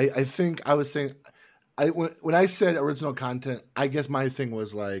with you. I think I was saying, when I said original content, I guess my thing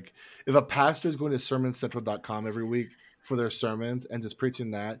was like, if a pastor is going to sermoncentral.com every week for their sermons and just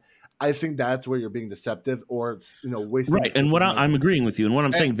preaching that, I think that's where you're being deceptive or wasting. Right, and what I'm agreeing with you, and what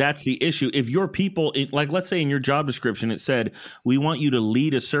I'm saying, that's the issue. If your people, like let's say in your job description, it said, we want you to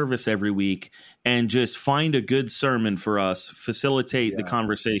lead a service every week and just find a good sermon for us, facilitate the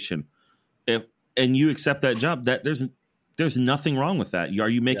conversation. And you accept that job, that there's nothing wrong with that. Are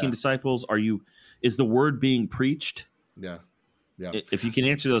you making disciples? Is the word being preached? Yeah. If you can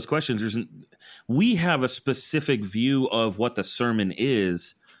answer those questions, we have a specific view of what the sermon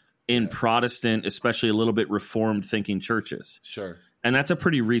is in Protestant, especially a little bit Reformed thinking churches. Sure. And that's a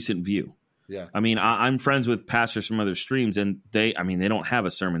pretty recent view. Yeah. I mean, I'm friends with pastors from other streams, and they don't have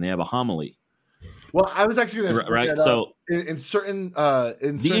a sermon; they have a homily. Well, I was actually going to right. So in certain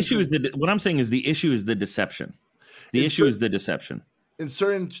the issue is what I'm saying is the issue is the deception. The issue is the deception. In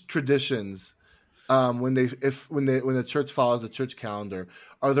certain traditions, when the church follows the church calendar,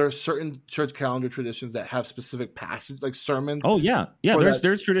 are there certain church calendar traditions that have specific passages, like sermons? Oh yeah.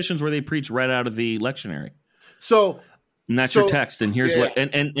 There's traditions where they preach right out of the lectionary. And that's your text. And here's what.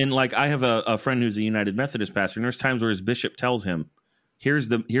 And like I have a friend who's a United Methodist pastor, and there's times where his bishop tells him, "Here's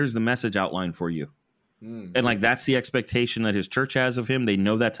the message outline for you." And like that's the expectation that his church has of him. They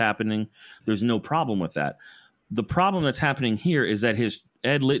know that's happening. There's no problem with that. The problem that's happening here is that his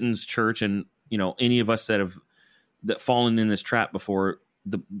Ed Litton's church, and any of us that have fallen in this trap before,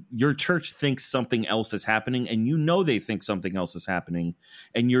 your church thinks something else is happening, and they think something else is happening,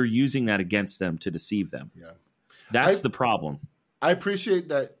 and you're using that against them to deceive them. Yeah, that's the problem. I appreciate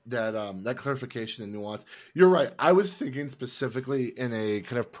that clarification and nuance. You're right. I was thinking specifically in a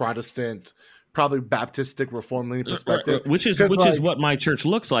kind of Protestant, probably Baptistic Reformed perspective, which is what my church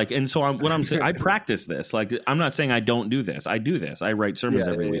looks like. And so I'm saying, I practice this. Like, I'm not saying I don't do this. I do this. I write sermons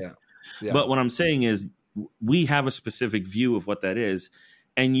every week. Yeah. But what I'm saying is we have a specific view of what that is.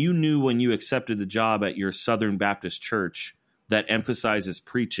 And you knew when you accepted the job at your Southern Baptist church that emphasizes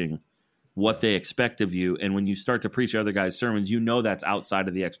preaching what they expect of you. And when you start to preach other guys' sermons, that's outside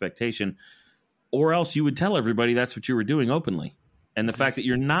of the expectation, or else you would tell everybody that's what you were doing openly. And the fact that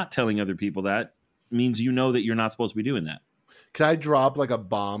you're not telling other people that means you know that you're not supposed to be doing that. Can I drop like a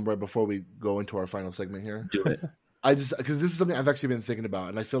bomb right before we go into our final segment here? Do it. Because this is something I've actually been thinking about,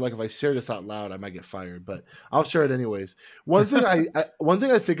 and I feel like if I share this out loud, I might get fired, but I'll share it anyways. One thing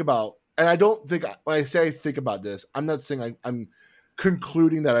I think about, and I don't think when I say I think about this, I'm not saying I'm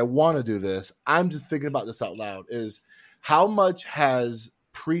concluding that I want to do this. I'm just thinking about this out loud, is how much has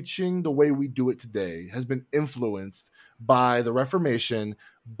preaching the way we do it today has been influenced by the Reformation,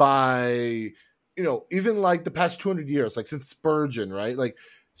 by, even like the past 200 years, like since Spurgeon, right? Like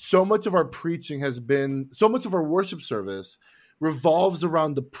so much of our preaching so much of our worship service revolves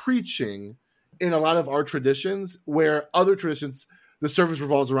around the preaching in a lot of our traditions, where other traditions, the service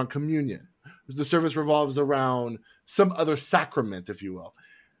revolves around communion. The service revolves around some other sacrament, if you will.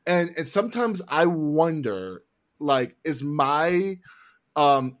 And sometimes I wonder, like, is my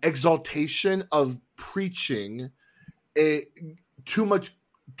exaltation of preaching too much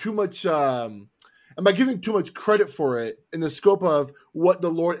am I giving too much credit for it in the scope of what the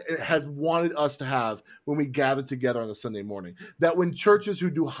Lord has wanted us to have when we gather together on a Sunday morning? That when churches who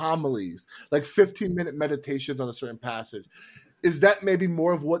do homilies, like 15-minute meditations on a certain passage, is that maybe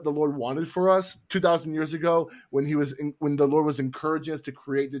more of what the Lord wanted for us 2,000 years ago when the Lord was encouraging us to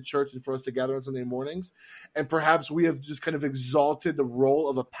create the church and for us to gather on Sunday mornings? And perhaps we have just kind of exalted the role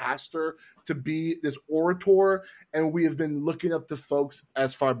of a pastor to be this orator, and we have been looking up to folks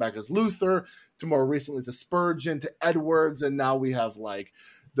as far back as Luther, to more recently to Spurgeon, to Edwards, and now we have like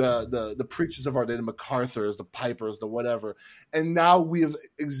the preachers of our day, the MacArthurs, the Pipers, the whatever. And now we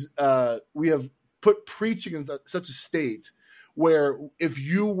have put preaching in such a state where if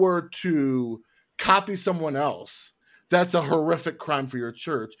you were to copy someone else, that's a horrific crime for your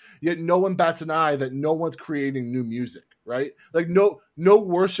church. Yet no one bats an eye that no one's creating new music, right? Like no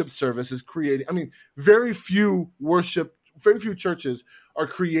worship service is creating. I mean, very few churches are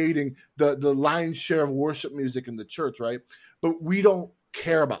creating the lion's share of worship music in the church, right? But we don't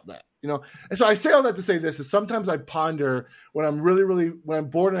care about that, And so I say all that to say this, is sometimes I ponder when I'm when I'm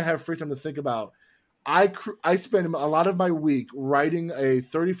bored and I have free time to think about, I spend a lot of my week writing a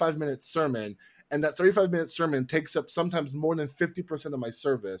 35-minute sermon, and that 35-minute sermon takes up sometimes more than 50% of my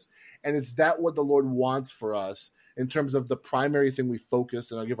service. And is that what the Lord wants for us in terms of the primary thing we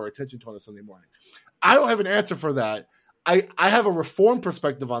focus and I'll give our attention to on a Sunday morning? I don't have an answer for that. I have a Reformed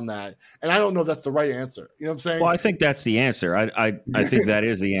perspective on that, and I don't know if that's the right answer. You know what I'm saying? Well, I think that's the answer. I think that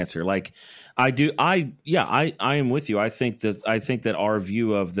is the answer. Like I am with you. I think that our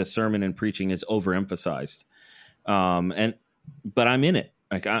view of the sermon and preaching is overemphasized. But I'm in it.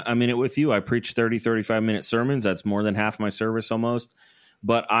 Like I'm in it with you. I preach 30, 35-minute sermons. That's more than half my service almost.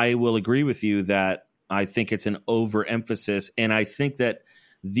 But I will agree with you that I think it's an overemphasis, and I think that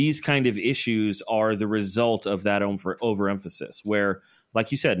these kind of issues are the result of that overemphasis, where,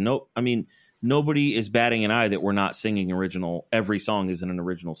 like you said, nobody is batting an eye that we're not singing original. Every song isn't an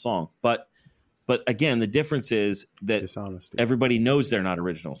original song. But again, the difference is that dishonesty. Everybody knows they're not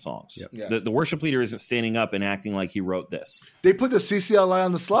original songs. Yep. Yeah. The worship leader isn't standing up and acting like he wrote this. They put the CCLI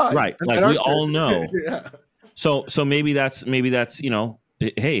on the slide. Right. Like we all know. Yeah. So maybe that's,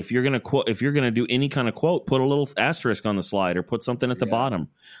 hey, if you're gonna do any kind of quote, put a little asterisk on the slide or put something at the bottom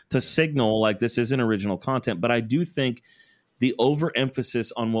to signal like this isn't original content. But I do think the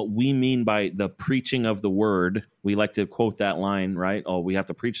overemphasis on what we mean by the preaching of the word, we like to quote that line, right? Oh, we have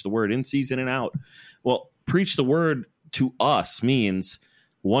to preach the word in season and out. Well, preach the word to us means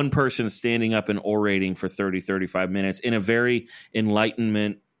one person standing up and orating for 30, 35 minutes in a very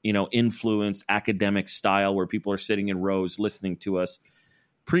Enlightenment, influenced academic style where people are sitting in rows listening to us.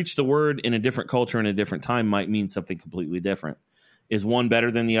 Preach the word in a different culture and a different time might mean something completely different. Is one better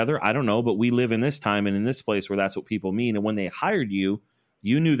than the other? I don't know, but we live in this time and in this place where that's what people mean. And when they hired you,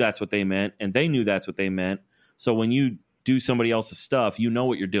 you knew that's what they meant, and they knew that's what they meant. So when you do somebody else's stuff, you know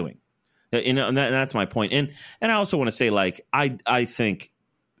what you're doing. And that's my point. And I also want to say, like, I think,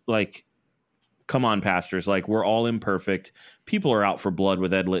 like, come on, pastors, like, we're all imperfect. People are out for blood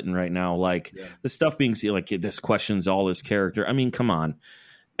with Ed Litton right now. Like, the stuff being seen, like, this questions all his character. I mean, come on.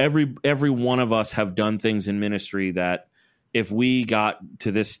 Every one of us have done things in ministry that if we got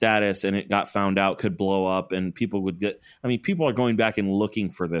to this status and it got found out could blow up, and people would people are going back and looking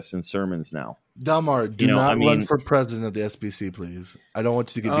for this in sermons now. Delmar, do not run for president of the SBC, please. I don't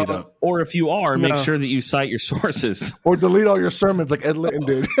want you to get beat up. Or if you are, make sure that you cite your sources. Or delete all your sermons like Ed Litton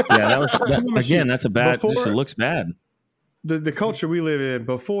did. Again, that's a bad, it looks bad. The culture we live in,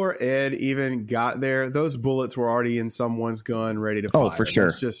 before Ed even got there, those bullets were already in someone's gun ready to fire. Oh, for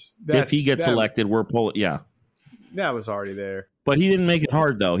sure. That's if he gets elected, we're pulling. Yeah. That was already there. But he didn't make it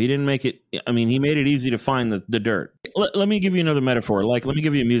hard, though. He didn't make it. I mean, he made it easy to find the dirt. Let me give you another metaphor. Like, let me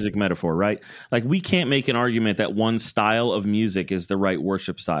give you a music metaphor, right? Like, we can't make an argument that one style of music is the right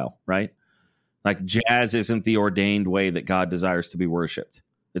worship style, right? Like, jazz isn't the ordained way that God desires to be worshiped.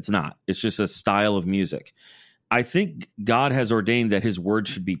 It's not. It's just a style of music. I think God has ordained that his word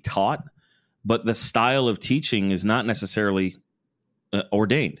should be taught, but the style of teaching is not necessarily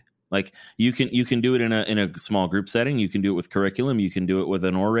ordained. Like you can do it in a small group setting. You can do it with curriculum. You can do it with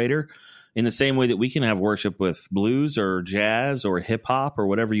an orator in the same way that we can have worship with blues or jazz or hip hop or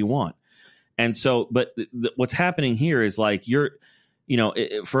whatever you want. And so, but what's happening here is like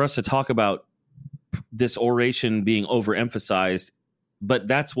for us to talk about this oration being overemphasized, but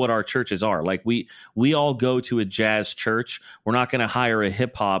that's what our churches are. Like we all go to a jazz church. We're not going to hire a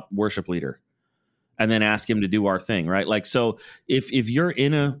hip hop worship leader and then ask him to do our thing, right? Like, so if you're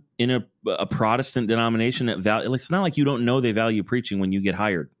in a Protestant denomination that it's not like you don't know they value preaching when you get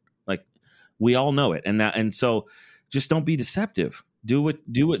hired. Like we all know it, and so just don't be deceptive. Do what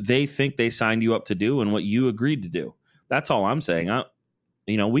they think they signed you up to do and what you agreed to do. That's all I'm saying.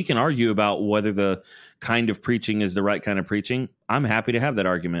 We can argue about whether the kind of preaching is the right kind of preaching. I'm happy to have that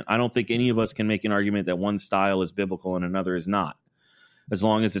argument. I don't think any of us can make an argument that one style is biblical and another is not, as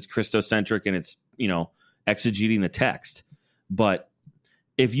long as it's Christocentric and it's, exegeting the text. But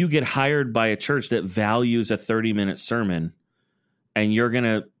if you get hired by a church that values a 30-minute sermon and you're going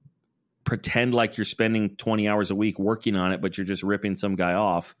to pretend like you're spending 20 hours a week working on it, but you're just ripping some guy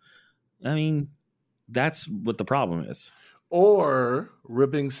off, I mean, that's what the problem is. Or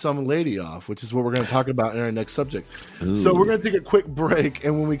ripping some lady off, which is what we're going to talk about in our next subject. Ooh. So we're going to take a quick break,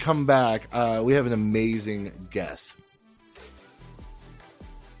 and when we come back, we have an amazing guest.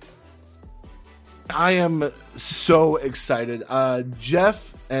 I am so excited.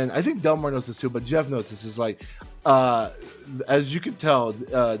 Jeff, and I think Delmar knows this too, but Jeff knows this, is like, as you can tell,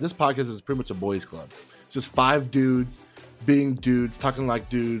 this podcast is pretty much a boys club. Just 5 dudes being dudes, talking like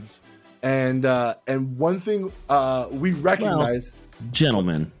dudes. And one thing we recognize...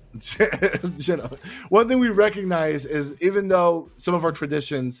 Gentlemen. One thing we recognize is, even though some of our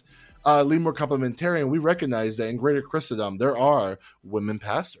traditions lean more complementarian, we recognize that in greater Christendom there are women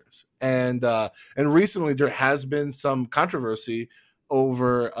pastors, and recently there has been some controversy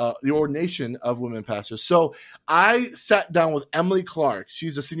over the ordination of women pastors. So I sat down with Emily Clark.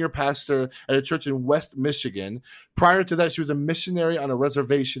 She's a senior pastor at a church in West Michigan. Prior to that, she was a missionary on a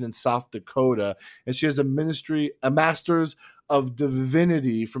reservation in South Dakota, and she has a master's of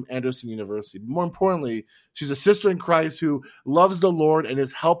divinity from Anderson University. But more importantly, she's a sister in Christ who loves the Lord and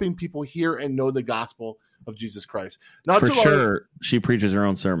is helping people hear and know the gospel of Jesus Christ. She preaches her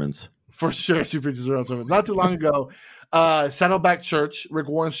own sermons. For sure, she preaches her own sermons. Not too long ago, Saddleback Church, Rick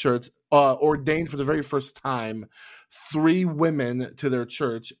Warren's church, ordained for the very first time 3 women to their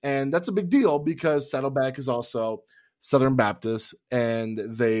church. And that's a big deal because Saddleback is also Southern Baptist, and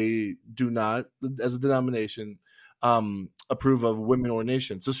they do not, as a denomination, approve of women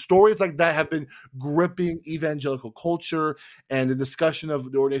ordination. So stories like that have been gripping evangelical culture, and the discussion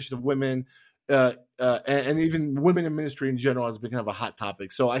of the ordination of women and even women in ministry in general has been kind of a hot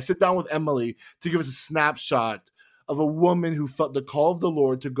topic. So I sit down with Emily to give us a snapshot of a woman who felt the call of the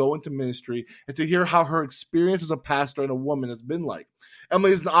Lord to go into ministry and to hear how her experience as a pastor and a woman has been like.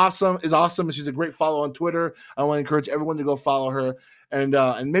 Emily is awesome, and she's a great follow on Twitter. I want to encourage everyone to go follow her. And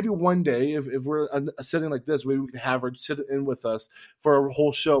maybe one day, if we're a setting like this, maybe we can have her sit in with us for a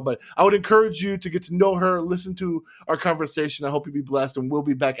whole show. But I would encourage you to get to know her, listen to our conversation. I hope you be blessed, and we'll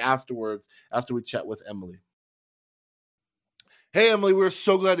be back afterwards after we chat with Emily. Hey, Emily, we're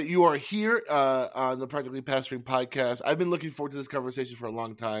so glad that you are here on the Practically Pastoring podcast. I've been looking forward to this conversation for a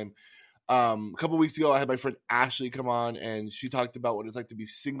long time. A couple of weeks ago, I had my friend Ashley come on, and she talked about what it's like to be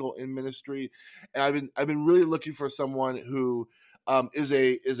single in ministry. And I've been really looking for someone who is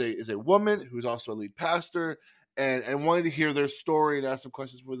a woman who's also a lead pastor, and wanted to hear their story and ask some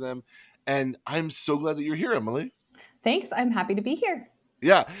questions with them. And I'm so glad that you're here, Emily. Thanks. I'm happy to be here.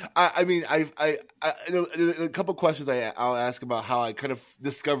 Yeah, I mean, a couple questions I'll ask about how I kind of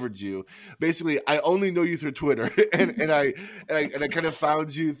discovered you. Basically, I only know you through Twitter, and I kind of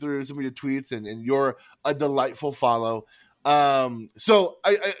found you through some of your tweets, and you're a delightful follow. So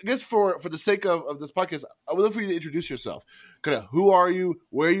I guess for the sake of this podcast, I would love for you to introduce yourself. Kind of, who are you?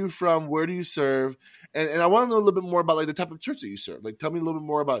 Where are you from? Where do you serve? And I want to know a little bit more about like the type of church that you serve. Like, tell me a little bit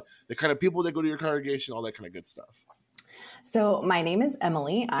more about the kind of people that go to your congregation, all that kind of good stuff. So my name is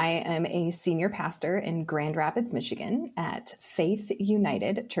Emily. I am a senior pastor in Grand Rapids, Michigan at Faith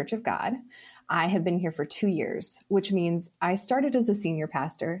United Church of God. I have been here for 2 years, which means I started as a senior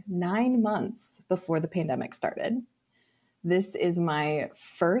pastor 9 months before the pandemic started. This is my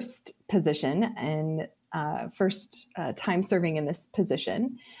first position and first time serving in this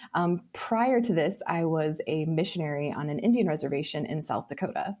position. Prior to this, I was a missionary on an Indian reservation in South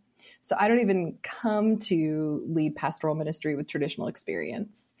Dakota. So I don't even come to lead pastoral ministry with traditional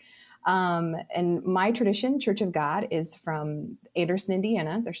experience. And my tradition, Church of God, is from Anderson,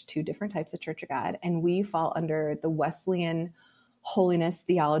 Indiana. There's 2 different types of Church of God, and we fall under the Wesleyan holiness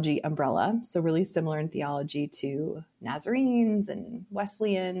theology umbrella. So really similar in theology to Nazarenes and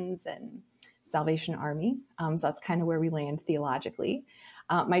Wesleyans and Salvation Army. So that's kind of where we land theologically.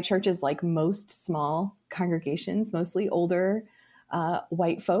 My church is like most small congregations, mostly older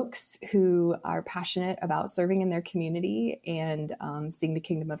white folks who are passionate about serving in their community and seeing the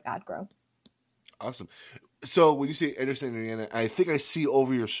kingdom of God grow. Awesome. So when you say Anderson, Indiana, I think I see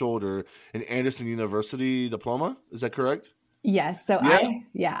over your shoulder an Anderson University diploma. Is that correct? Yes. So I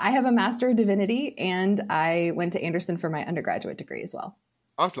have a Master of Divinity, and I went to Anderson for my undergraduate degree as well.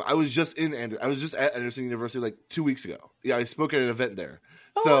 Awesome. I was just at Anderson University like 2 weeks ago. Yeah, I spoke at an event there.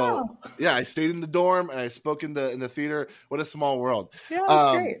 Oh, So wow. yeah, I stayed in the dorm and I spoke in the theater. What a small world. Yeah,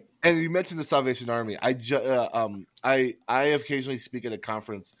 that's great. And you mentioned the Salvation Army. I occasionally speak at a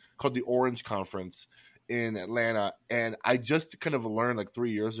conference called the Orange Conference in Atlanta, and I just kind of learned like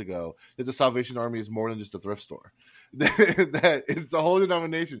 3 years ago that the Salvation Army is more than just a thrift store. That it's a whole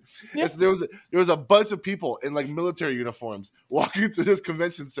denomination. Yep. And so there was a bunch of people in like military uniforms walking through this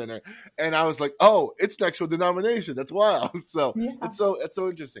convention center, and I was like, "Oh, it's an actual denomination. That's wild." So Yeah. it's so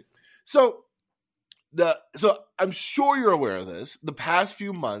interesting. So I'm sure you're aware of this. The past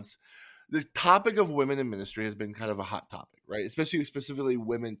few months, the topic of women in ministry has been kind of a hot topic, right? Specifically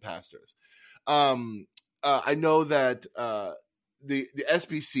women pastors. I know that the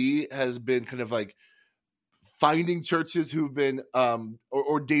SBC has been kind of like finding churches who've been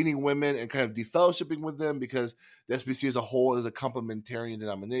ordaining women and kind of defellowshipping with them, because the SBC as a whole is a complementarian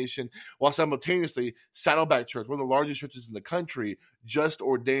denomination, while simultaneously Saddleback Church, one of the largest churches in the country, just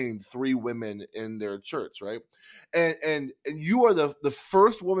ordained 3 women in their church, right? And you are the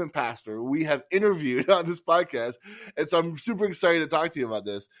first woman pastor we have interviewed on this podcast, and so I'm super excited to talk to you about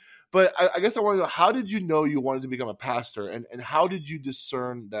this. But I guess I want to know, how did you know you wanted to become a pastor, and how did you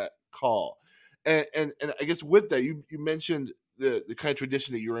discern that call? And I guess with that, you mentioned the kind of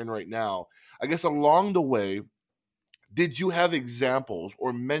tradition that you're in right now. I guess along the way, did you have examples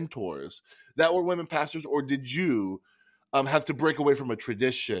or mentors that were women pastors, or did you have to break away from a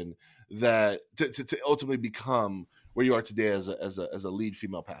tradition that to ultimately become where you are today as a lead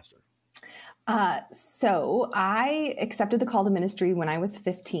female pastor? So I accepted the call to ministry when I was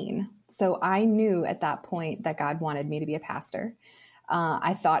 15. So I knew at that point that God wanted me to be a pastor.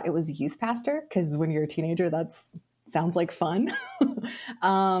 I thought it was a youth pastor, because when you're a teenager, that sounds like fun.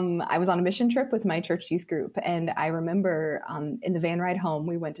 I was on a mission trip with my church youth group, and I remember in the van ride home,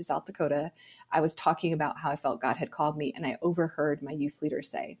 we went to South Dakota. I was talking about how I felt God had called me, and I overheard my youth leader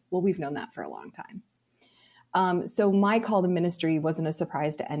say, "Well, we've known that for a long time." So my call to ministry wasn't a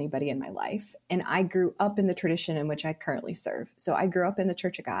surprise to anybody in my life. And I grew up in the tradition in which I currently serve. So I grew up in the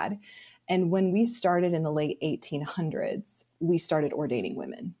Church of God. And when we started in the late 1800s, we started ordaining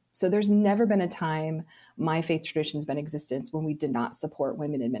women. So there's never been a time my faith tradition's been in existence when we did not support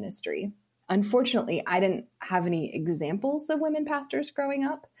women in ministry. Unfortunately, I didn't have any examples of women pastors growing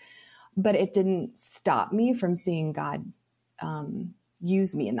up, but it didn't stop me from seeing God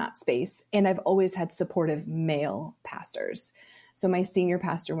use me in that space. And I've always had supportive male pastors. So my senior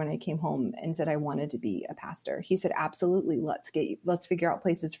pastor, when I came home and said I wanted to be a pastor, he said, "Absolutely, let's figure out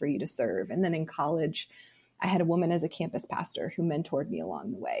places for you to serve." And then in college, I had a woman as a campus pastor who mentored me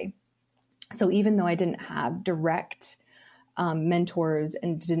along the way. So even though I didn't have direct mentors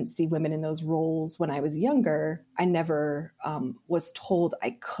and didn't see women in those roles when I was younger, I never was told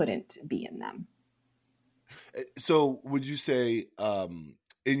I couldn't be in them. So would you say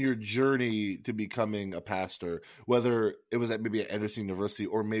in your journey to becoming a pastor, whether it was maybe at Anderson University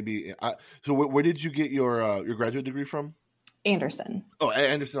or maybe so where did you get your graduate degree from? Anderson. Oh, at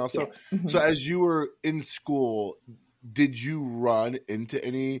Anderson also. Yeah. Mm-hmm. So as you were in school, did you run into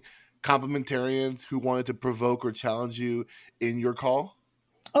any complementarians who wanted to provoke or challenge you in your call?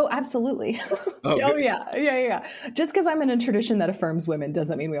 Oh, absolutely. Okay. Oh, yeah. Just because I'm in a tradition that affirms women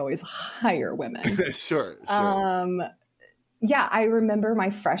doesn't mean we always hire women. Sure. Yeah, I remember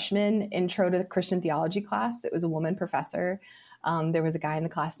my freshman intro to the Christian theology class. It was a woman professor. There was a guy in the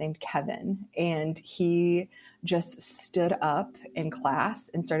class named Kevin, and he just stood up in class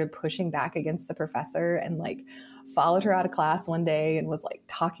and started pushing back against the professor and like followed her out of class one day and was like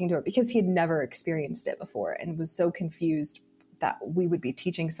talking to her because he had never experienced it before and was so confused that we would be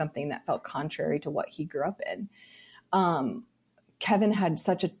teaching something that felt contrary to what he grew up in. Kevin had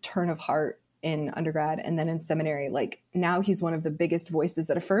such a turn of heart in undergrad and then in seminary. Like now he's one of the biggest voices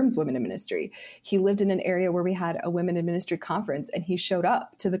that affirms women in ministry. He lived in an area where we had a women in ministry conference, and he showed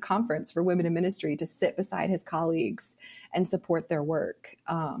up to the conference for women in ministry to sit beside his colleagues and support their work.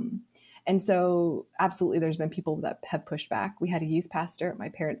 And so absolutely, there's been people that have pushed back. We had a youth pastor at my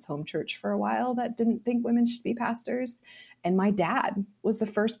parents' home church for a while that didn't think women should be pastors. And my dad was the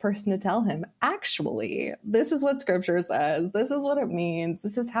first person to tell him, actually, this is what scripture says. This is what it means.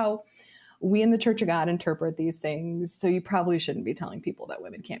 This is how we in the Church of God interpret these things. So you probably shouldn't be telling people that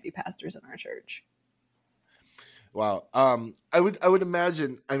women can't be pastors in our church. Wow. I would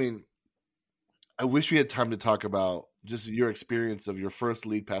imagine, I mean, I wish we had time to talk about just your experience of your first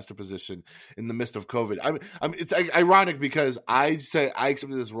lead pastor position in the midst of COVID. It's ironic because I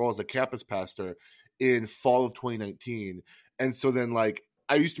accepted this role as a campus pastor in fall of 2019. And so then like,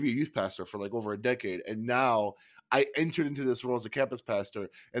 I used to be a youth pastor for like over a decade. And now I entered into this role as a campus pastor,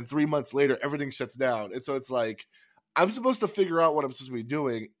 and 3 months later, everything shuts down. And so it's like, I'm supposed to figure out what I'm supposed to be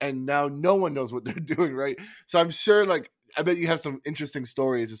doing. And now no one knows what they're doing. Right. So I'm sure like, I bet you have some interesting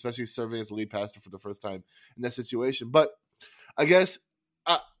stories, especially serving as a lead pastor for the first time in that situation. But I guess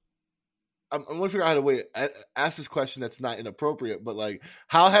I'm going to figure out how to ask this question that's not inappropriate, but like,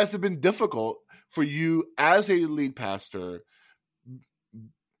 how has it been difficult for you as a lead pastor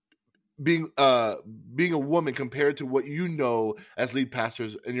being a woman compared to what you know as lead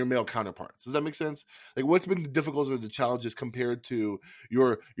pastors and your male counterparts? Does that make sense? Like, what's been the difficulties or the challenges compared to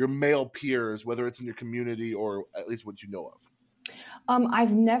your male peers, whether it's in your community or at least what you know of?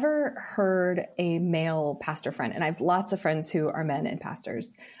 I've never heard a male pastor friend, and I have lots of friends who are men and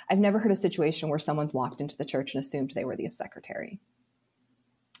pastors. I've never heard a situation where someone's walked into the church and assumed they were the secretary.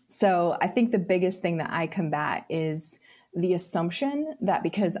 So I think the biggest thing that I combat is the assumption that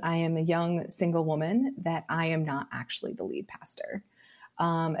because I am a young single woman, that I am not actually the lead pastor,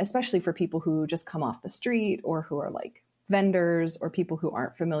 especially for people who just come off the street or who are like vendors or people who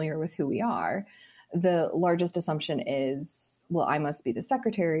aren't familiar with who we are. The largest assumption is, well, I must be the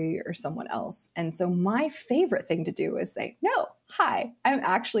secretary or someone else. And so my favorite thing to do is say, no, hi, I'm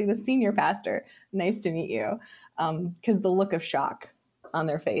actually the senior pastor. Nice to meet you. Because the look of shock on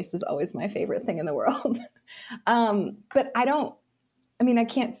their face is always my favorite thing in the world. But I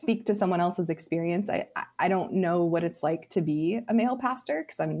can't speak to someone else's experience. I don't know what it's like to be a male pastor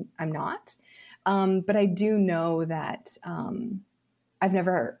because I'm not. But I do know that I've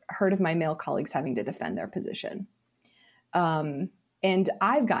never heard of my male colleagues having to defend their position. And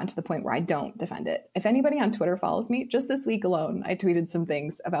I've gotten to the point where I don't defend it. If anybody on Twitter follows me, just this week alone, I tweeted some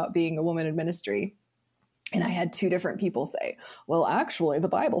things about being a woman in ministry. And I had 2 different people say, well, actually, the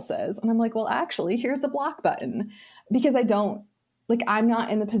Bible says, and I'm like, well, actually, here's the block button, because I'm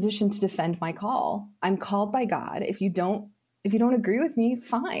not in the position to defend my call. I'm called by God. If you don't agree with me,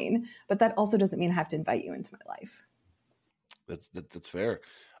 fine. But that also doesn't mean I have to invite you into my life. That's fair.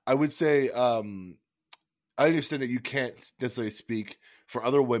 I would say, I understand that you can't necessarily speak for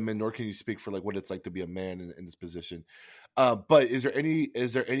other women, nor can you speak for like what it's like to be a man in this position. But is there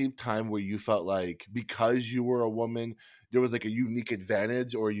any time where you felt like because you were a woman, there was like a unique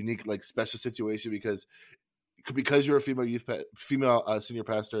advantage or a unique like special situation because you're a female senior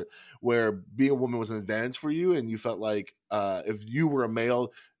pastor, where being a woman was an advantage for you, and you felt like if you were a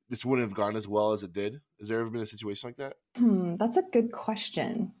male, this wouldn't have gone as well as it did? Has there ever been a situation like that? That's a good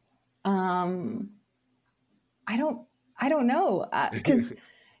question. I don't know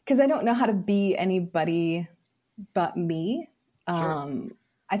because I don't know how to be anybody but me. Sure.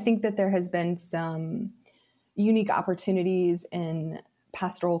 I think that there has been some unique opportunities in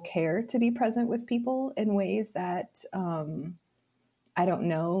pastoral care to be present with people in ways that I don't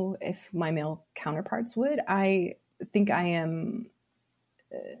know if my male counterparts would. I think I am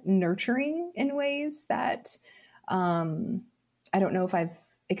nurturing in ways that I don't know if I've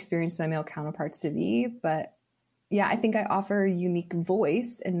experienced my male counterparts to be, but yeah, I think I offer a unique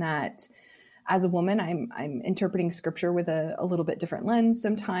voice in that as a woman, I'm interpreting scripture with a little bit different lens.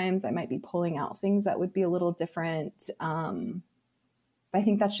 Sometimes I might be pulling out things that would be a little different. But I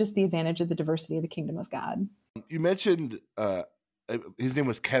think that's just the advantage of the diversity of the kingdom of God. You mentioned his name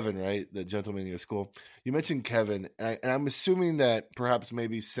was Kevin, right? The gentleman in your school. You mentioned Kevin, and I'm assuming that perhaps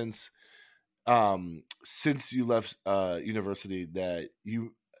maybe since you left university that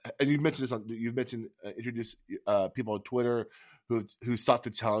you mentioned this you've mentioned introduce people on Twitter who sought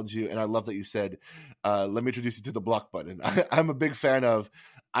to challenge you, and I love that you said, "Let me introduce you to the block button." I'm a big fan of.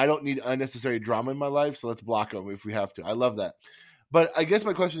 I don't need unnecessary drama in my life, so let's block them if we have to. I love that. But I guess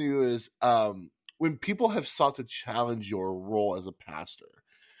my question to you is, when people have sought to challenge your role as a pastor,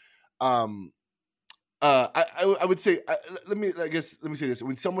 I would say, let me say this.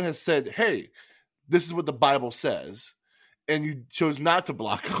 When someone has said, hey, this is what the Bible says, and you chose not to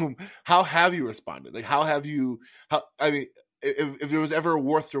block them, how have you responded? Like, if there was ever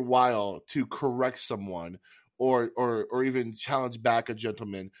worth your while to correct someone or even challenge back a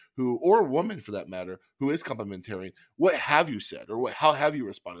gentleman or a woman for that matter, who is complimentarian, what have you said, or how have you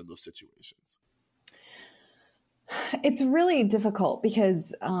responded in those situations? It's really difficult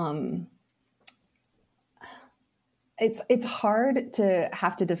because it's hard to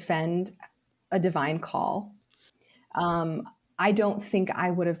have to defend a divine call. I don't think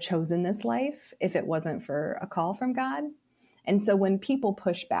I would have chosen this life if it wasn't for a call from God. And so when people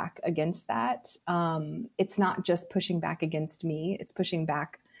push back against that, it's not just pushing back against me. It's pushing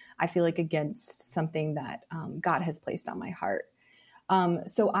back, I feel like, against something that God has placed on my heart.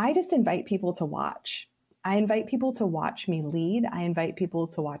 So I just invite people to watch. I invite people to watch me lead. I invite people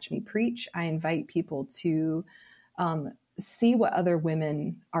to watch me preach. I invite people to see what other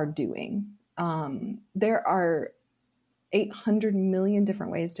women are doing. There are 800 million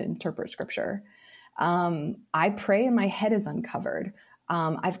different ways to interpret scripture. I pray and my head is uncovered.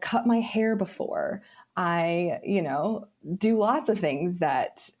 I've cut my hair before. I, do lots of things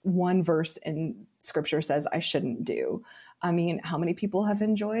that one verse in scripture says I shouldn't do. I mean, how many people have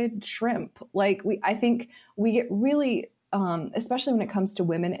enjoyed shrimp? I think we get really, especially when it comes to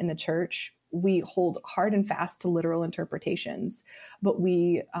women in the church, we hold hard and fast to literal interpretations, but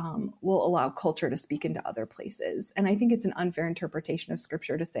we will allow culture to speak into other places. And I think it's an unfair interpretation of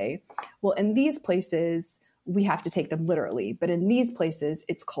scripture to say, well, in these places, we have to take them literally, but in these places,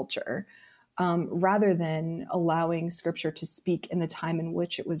 it's culture, rather than allowing scripture to speak in the time in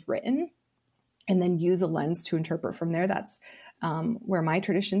which it was written and then use a lens to interpret from there. That's where my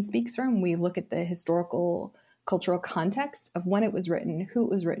tradition speaks from. We look at the historical cultural context of when it was written, who it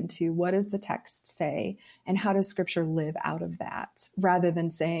was written to, what does the text say, and how does scripture live out of that, rather than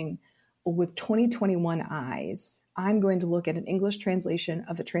saying, well, with 2021 eyes, I'm going to look at an English translation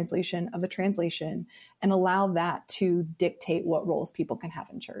of a translation of a translation and allow that to dictate what roles people can have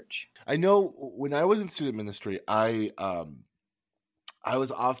in church. I know when I was in student ministry, I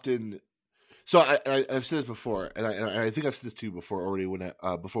was often, so I've said this before, and I think I've said this to you before already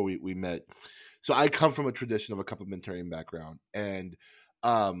before we met. So I come from a tradition of a complementarian background, and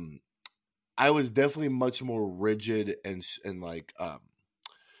I was definitely much more rigid and like I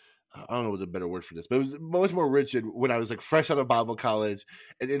don't know what the better word for this, but it was much more rigid when I was like fresh out of Bible college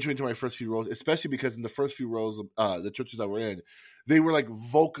and entering into my first few roles, especially because in the first few roles of the churches I were in, they were like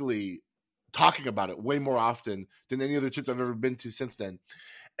vocally talking about it way more often than any other church I've ever been to since then.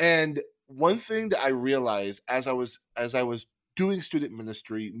 And one thing that I realized as I was doing student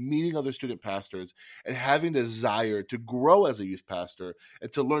ministry, meeting other student pastors, and having the desire to grow as a youth pastor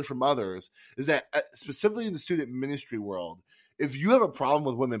and to learn from others is that specifically in the student ministry world, if you have a problem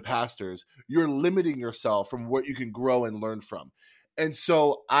with women pastors, you're limiting yourself from what you can grow and learn from. And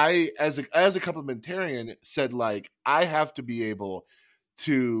so I, as a complementarian, said, like, I have to be able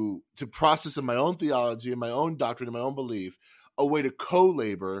to process in my own theology and my own doctrine and my own belief a way to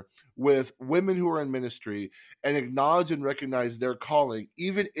co-labor with women who are in ministry and acknowledge and recognize their calling,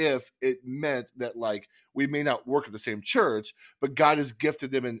 even if it meant that, like, we may not work at the same church, but God has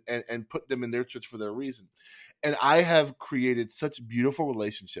gifted them and put them in their church for their reason. And I have created such beautiful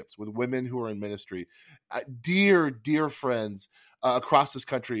relationships with women who are in ministry, dear, dear friends across this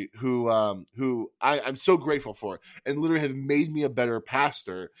country who I'm so grateful for, and literally have made me a better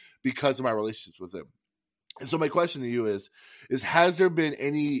pastor because of my relationships with them. And so my question to you is has there been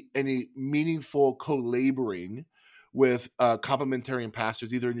any meaningful co-laboring with complementarian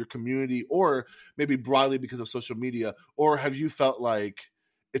pastors, either in your community or maybe broadly because of social media, or have you felt like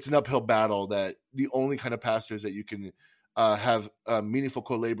it's an uphill battle that the only kind of pastors that you can have meaningful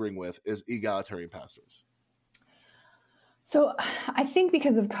co-laboring with is egalitarian pastors? So I think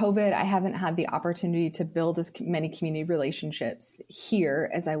because of COVID, I haven't had the opportunity to build as many community relationships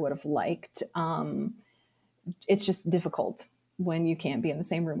here as I would have liked. It's just difficult when you can't be in the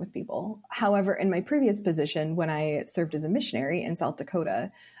same room with people. However, in my previous position, when I served as a missionary in South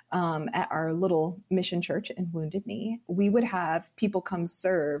Dakota, at our little mission church in Wounded Knee, we would have people come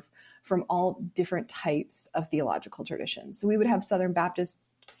serve from all different types of theological traditions. So we would have Southern Baptists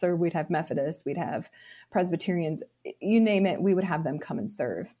serve, we'd have Methodists, we'd have Presbyterians, you name it, we would have them come and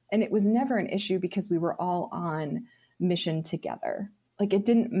serve. And it was never an issue because we were all on mission together. Like, it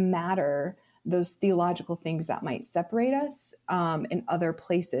didn't matter those theological things that might separate us in other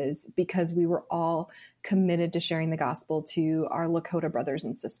places, because we were all committed to sharing the gospel to our Lakota brothers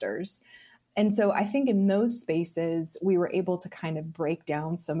and sisters. And so I think in those spaces, we were able to kind of break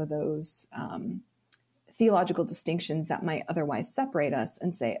down some of those theological distinctions that might otherwise separate us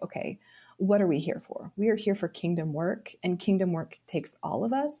and say, okay, what are we here for? We are here for kingdom work, and kingdom work takes all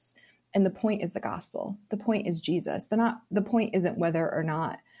of us. And the point is the gospel. The point is Jesus. The point isn't whether or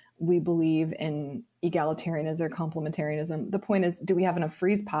not we believe in egalitarianism or complementarianism. The point is, do we have enough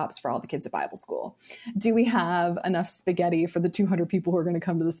freeze pops for all the kids at Bible school? Do we have enough spaghetti for the 200 people who are going to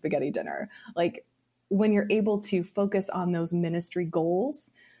come to the spaghetti dinner? Like, when you're able to focus on those ministry goals,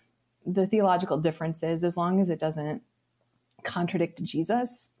 the theological differences, as long as it doesn't contradict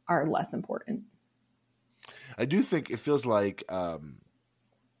Jesus, are less important. I do think it feels like a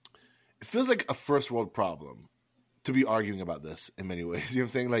first world problem to be arguing about this in many ways. You know what I'm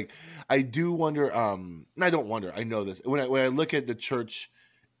saying? Like, I do wonder, and I don't wonder, I know this. When I look at the church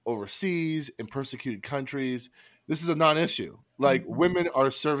overseas in persecuted countries, this is a non-issue. Like, women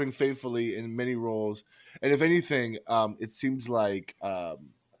are serving faithfully in many roles. And if anything, it seems like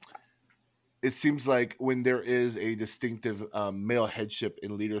when there is a distinctive male headship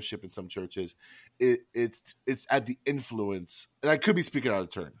in leadership in some churches, it's at the influence, and I could be speaking out of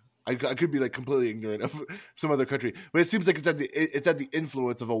turn. I could be like completely ignorant of some other country, but it seems like it's at the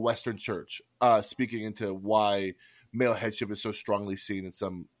influence of a Western church, speaking into why male headship is so strongly seen in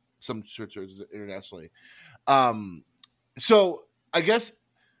some churches internationally. So I guess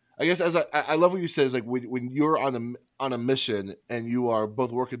as I love what you said is like when you're on a mission and you are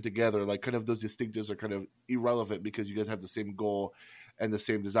both working together, like kind of those distinctives are kind of irrelevant because you guys have the same goal and the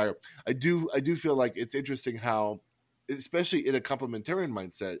same desire. I do feel like it's interesting how, especially in a complementarian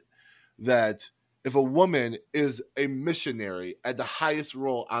mindset, that if a woman is a missionary at the highest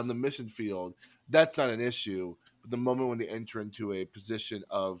role on the mission field, that's not an issue. But the moment when they enter into a position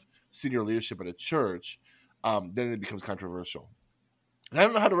of senior leadership at a church, then it becomes controversial. And I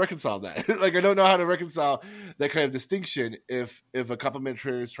don't know how to reconcile that. Like, I don't know how to reconcile that kind of distinction. If a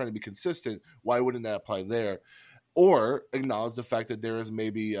complementarian is trying to be consistent, why wouldn't that apply there? Or acknowledge the fact that there is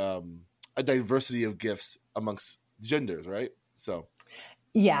maybe a diversity of gifts amongst genders, right? So,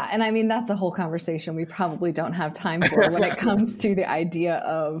 yeah. And I mean, that's a whole conversation we probably don't have time for when it comes to the idea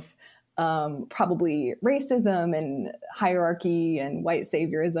of probably racism and hierarchy and white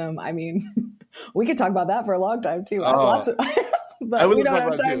saviorism. I mean, we could talk about that for a long time too. I have lots of, but we don't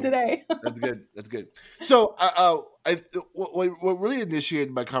have time today. That's good. That's good. So, what really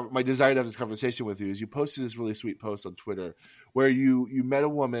initiated my desire to have this conversation with you is you posted this really sweet post on Twitter where you met a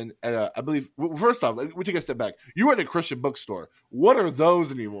woman at I believe, first off, we take a step back. You were at a Christian bookstore. What are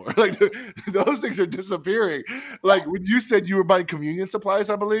those anymore? Like, those things are disappearing. Like, when you said you were buying communion supplies,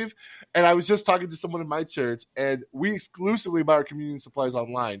 I believe, and I was just talking to someone in my church, and we exclusively buy our communion supplies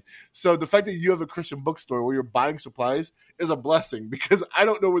online. So the fact that you have a Christian bookstore where you're buying supplies is a blessing, because I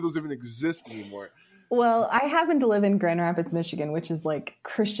don't know where those even exist anymore. Well, I happen to live in Grand Rapids, Michigan, which is like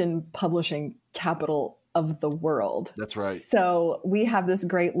Christian publishing capital of the world. That's right. So we have this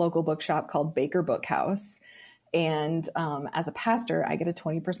great local bookshop called Baker Bookhouse. And as a pastor, I get a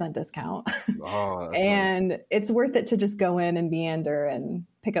 20% discount. Oh, and it's worth it to just go in and meander and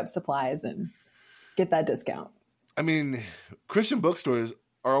pick up supplies and get that discount. I mean, Christian bookstores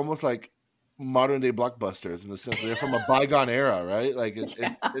are almost like modern day Blockbusters in the sense that they're from a bygone era, right? Like,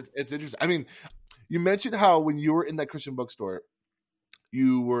 it's interesting. I mean, you mentioned how when you were in that Christian bookstore,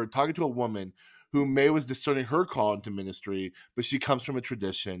 you were talking to a woman who was discerning her call into ministry, but she comes from a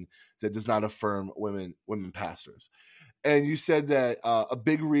tradition that does not affirm women pastors. And you said that a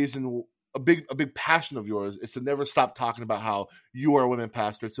big passion of yours is to never stop talking about how you are a women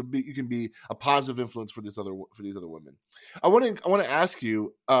pastor, so you can be a positive influence for these other women. I want to ask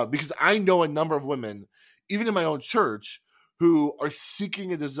you because I know a number of women, even in my own church, who are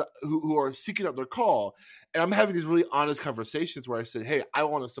seeking who are seeking out their call, and I'm having these really honest conversations where I said, "Hey, I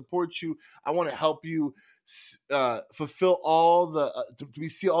want to support you. I want to help you fulfill all the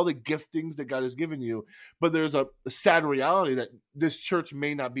see all the giftings that God has given you." But there's a sad reality that this church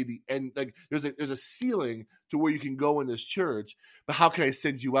may not be the end. Like, there's a ceiling to where you can go in this church, but how can I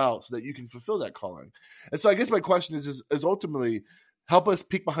send you out so that you can fulfill that calling? And so I guess my question is ultimately, help us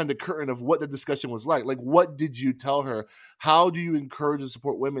peek behind the curtain of what the discussion was like. Like, what did you tell her? How do you encourage and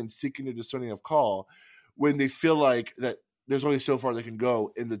support women seeking the discerning of call when they feel like that there's only so far they can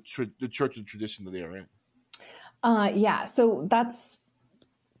go in the church and tradition that they are in? Yeah, so that's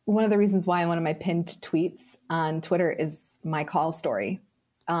one of the reasons why one of my pinned tweets on Twitter is my call story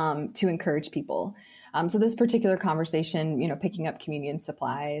to encourage people. So this particular conversation, picking up communion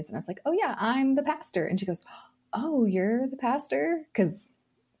supplies, and I was like, "Oh yeah, I'm the pastor," and she goes, "Oh, you're the pastor?" Because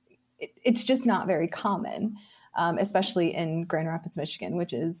it's just not very common, especially in Grand Rapids, Michigan,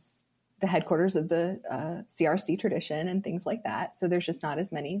 which is the headquarters of the CRC tradition and things like that. So there's just not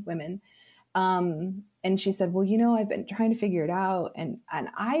as many women And she said, well, I've been trying to figure it out. And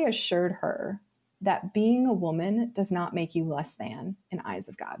I assured her that being a woman does not make you less than in eyes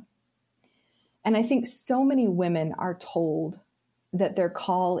of God. And I think so many women are told that their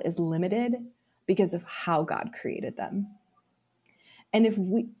call is limited because of how God created them.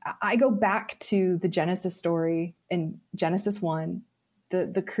 And I go back to the Genesis story in Genesis 1,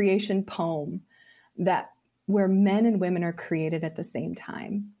 the creation poem, where men and women are created at the same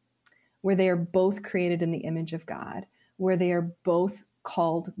time, where they are both created in the image of God, where they are both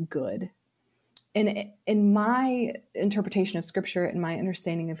called good. And in my interpretation of scripture and my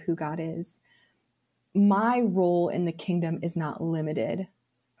understanding of who God is, my role in the kingdom is not limited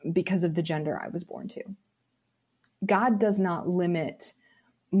because of the gender I was born to. God does not limit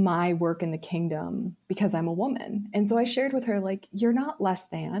my work in the kingdom because I'm a woman. And so I shared with her, like, you're not less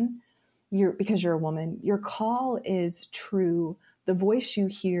than because you're a woman. Your call is true. The voice you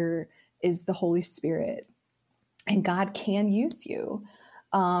hear is the Holy Spirit, and God can use you.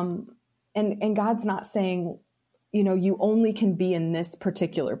 And God's not saying, you only can be in this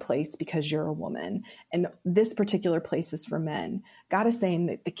particular place because you're a woman, and this particular place is for men. God is saying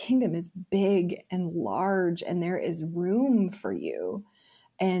that the kingdom is big and large, and there is room for you.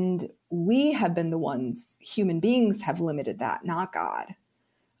 And we have been the ones, human beings have limited that, not God.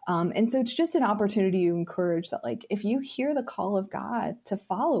 And so it's just an opportunity to encourage that, like, if you hear the call of God, to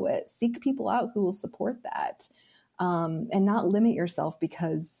follow it, seek people out who will support that, and not limit yourself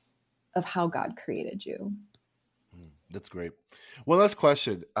because of how God created you. That's great. One last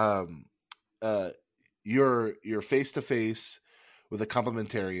question. You're face to face with a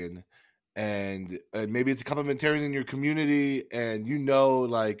complementarian, and maybe it's a complementarian in your community, and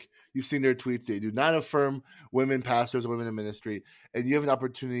like you've seen their tweets, they do not affirm women pastors or women in ministry, and you have an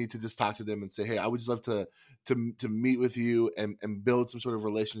opportunity to just talk to them and say, hey, I would just love to meet with you and build some sort of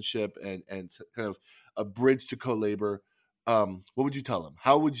relationship and kind of a bridge to co-labor. What would you tell them?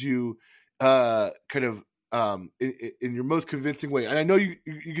 How would you in your most convincing way? And I know you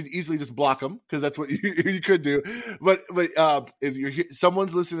could easily just block them, because that's what you could do. But if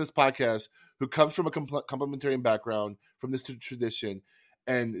someone's listening to this podcast who comes from a complementarian background, from this tradition,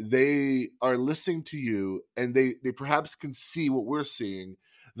 and they are listening to you, and they perhaps can see what we're seeing,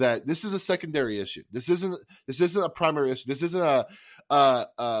 that this is a secondary issue. This isn't a primary issue. This isn't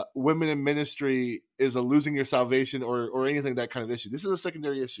a women in ministry is a losing your salvation or anything, that kind of issue. This is a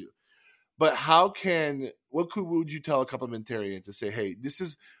secondary issue. But what would you tell a complementarian to say, hey, this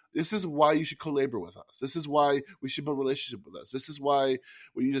is why you should co-labor with us. This is why we should build a relationship with us. This is why,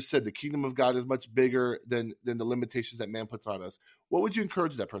 what you just said, the kingdom of God is much bigger than the limitations that man puts on us. What would you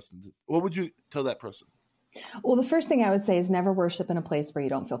encourage that person? What would you tell that person? Well, the first thing I would say is never worship in a place where you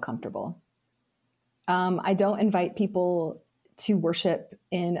don't feel comfortable. I don't invite people to worship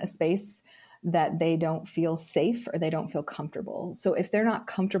in a space that they don't feel safe or they don't feel comfortable. So if they're not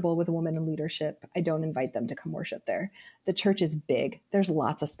comfortable with a woman in leadership, I don't invite them to come worship there. The church is big. There's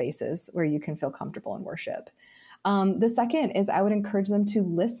lots of spaces where you can feel comfortable in worship. The second is I would encourage them to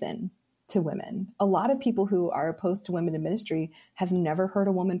listen to women. A lot of people who are opposed to women in ministry have never heard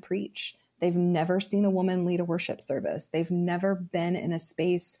a woman preach. They've never seen a woman lead a worship service. They've never been in a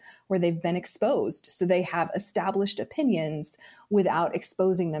space where they've been exposed. So they have established opinions without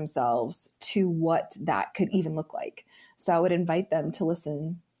exposing themselves to what that could even look like. So I would invite them to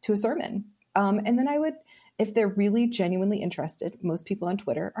listen to a sermon. And then I would, if they're really genuinely interested, most people on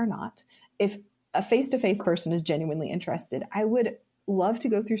Twitter are not. If a face-to-face person is genuinely interested, I would love to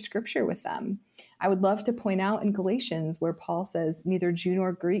go through scripture with them. I would love to point out in Galatians where Paul says, neither Jew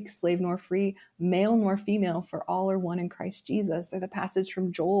nor Greek, slave nor free, male nor female, for all are one in Christ Jesus. Or the passage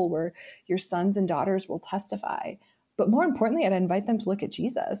from Joel where your sons and daughters will testify. But more importantly, I'd invite them to look at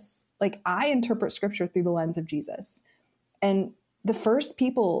Jesus. Like, I interpret scripture through the lens of Jesus. And the first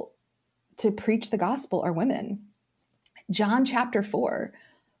people to preach the gospel are women. John chapter 4,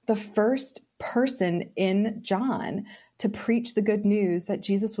 the first person in John to preach the good news that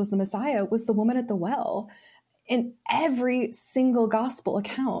Jesus was the Messiah was the woman at the well. In every single gospel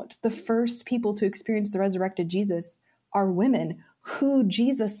account, the first people to experience the resurrected Jesus are women who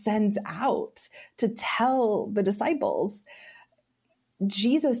Jesus sends out to tell the disciples.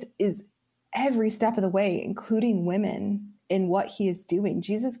 Jesus is every step of the way, including women, in what he is doing.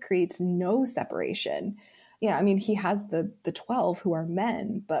 Jesus creates no separation. Yeah, I mean, he has the 12 who are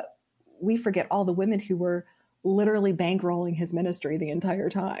men, but we forget all the women who were literally bankrolling his ministry the entire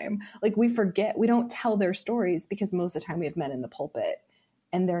time. Like, we forget, we don't tell their stories because most of the time we have men in the pulpit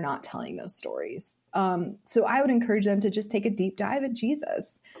and they're not telling those stories. So I would encourage them to just take a deep dive at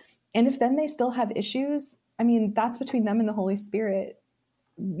Jesus. And if then they still have issues, I mean, that's between them and the Holy Spirit.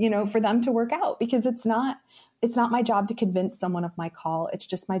 for them to work out, because it's not my job to convince someone of my call. It's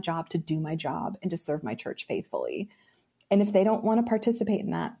just my job to do my job and to serve my church faithfully. And if they don't want to participate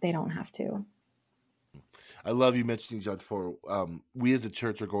in that, they don't have to. I love you mentioning John 4. We as a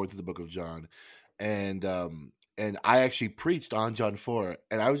church are going through the book of John, and I actually preached on John 4,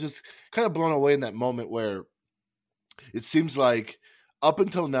 and I was just kind of blown away in that moment where it seems like up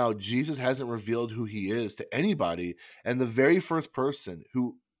until now, Jesus hasn't revealed who he is to anybody, and the very first person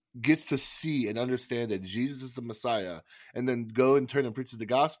who gets to see and understand that Jesus is the Messiah and then go and turn and preach the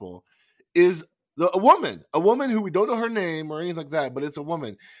gospel is a woman who we don't know her name or anything like that, but it's a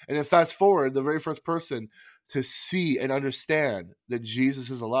woman. And then fast forward, the very first person to see and understand that Jesus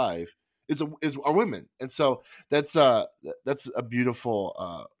is alive are women. And so that's a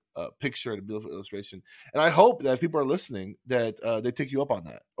beautiful picture and a beautiful illustration. And I hope that if people are listening that they take you up on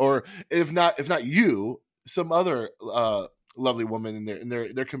that, or if not you, some other lovely woman in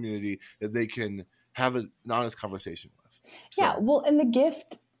their community that they can have an honest conversation with. So. Yeah, well, and the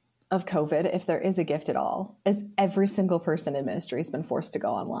gift of COVID, if there is a gift at all, is every single person in ministry has been forced to go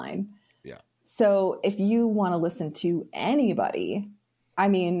online. Yeah. So if you want to listen to anybody, I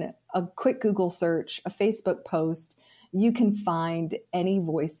mean, a quick Google search, a Facebook post, you can find any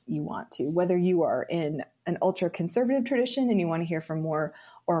voice you want to, whether you are in an ultra conservative tradition and you want to hear from more,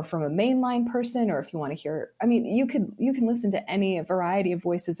 or from a mainline person, or if you want to hear, I mean, you can listen to any variety of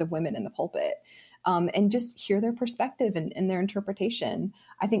voices of women in the pulpit, and just hear their perspective and their interpretation.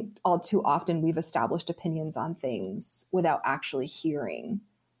 I think all too often we've established opinions on things without actually hearing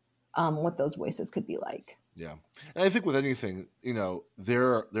what those voices could be like. Yeah. And I think with anything,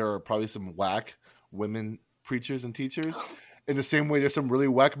 there are probably some whack women preachers and teachers. In the same way, there's some really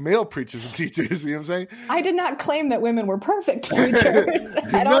whack male preachers and teachers. You know what I'm saying? I did not claim that women were perfect preachers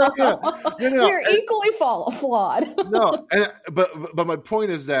at all. No. We're equally flawed. No, but my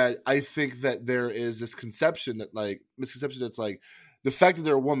point is that I think that there is this misconception that's like the fact that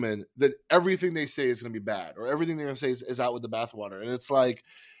they're a woman, that everything they say is going to be bad, or everything they're going to say is out with the bathwater. And it's like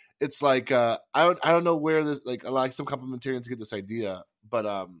I don't know where this, like some complementarians get this idea,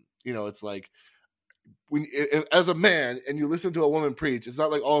 but it's like, as a man and you listen to a woman preach, it's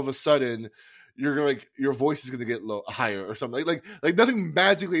not like all of a sudden you're gonna your voice is gonna get higher or something. Like nothing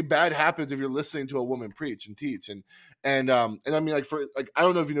magically bad happens if you're listening to a woman preach and teach. And I mean, I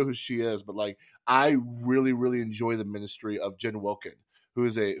don't know if you know who she is, but I really, really enjoy the ministry of Jen Wilkin, who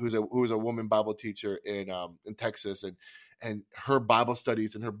is a woman Bible teacher in Texas, and her Bible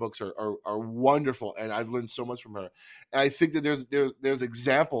studies and her books are wonderful, and I've learned so much from her. And I think that there's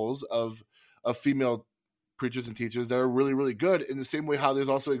examples of female preachers and teachers that are really, really good, in the same way how there's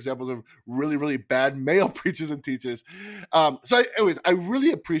also examples of really, really bad male preachers and teachers. I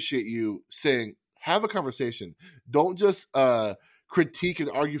really appreciate you saying, have a conversation. Don't just critique and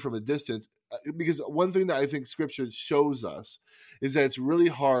argue from a distance, because one thing that I think Scripture shows us is that it's really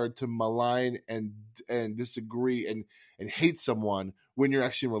hard to malign and disagree and hate someone when you're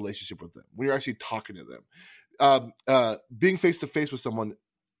actually in a relationship with them, when you're actually talking to them. Being face-to-face with someone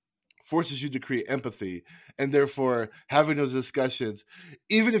forces you to create empathy, and therefore having those discussions,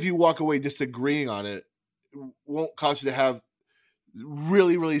 even if you walk away disagreeing on it, won't cause you to have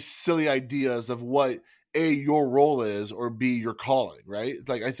really, really silly ideas of what your role is, or B, your calling, right? It's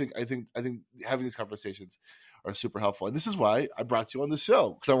like I think having these conversations are super helpful, and this is why I brought you on the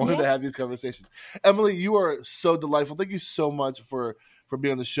show, because I wanted to have these conversations. Emily, you are so delightful. Thank you so much for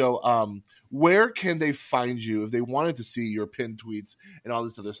being on the show. Where can they find you if they wanted to see your pinned tweets and all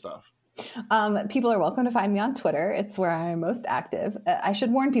this other stuff? People are welcome to find me on Twitter. It's where I'm most active. I should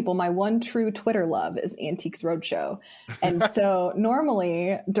warn people, my one true Twitter love is Antiques Roadshow. And so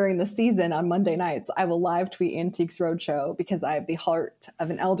normally during the season on Monday nights, I will live tweet Antiques Roadshow because I have the heart of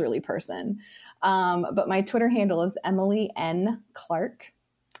an elderly person. But my Twitter handle is Emily N. Clark.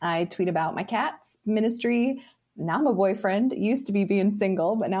 I tweet about my cats, ministry, now my boyfriend. Used to be being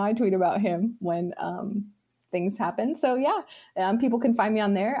single, but now I tweet about him when things happen. So people can find me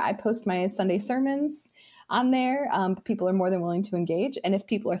on there. I post my Sunday sermons on there. People are more than willing to engage. And if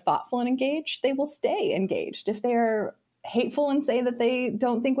people are thoughtful and engaged, they will stay engaged. If they're hateful and say that they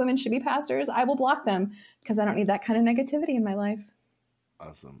don't think women should be pastors, I will block them, because I don't need that kind of negativity in my life.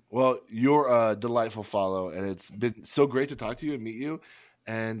 Awesome. Well, you're a delightful follow, and it's been so great to talk to you and meet you.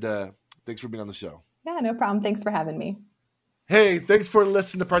 And thanks for being on the show. Yeah, no problem. Thanks for having me. Hey, thanks for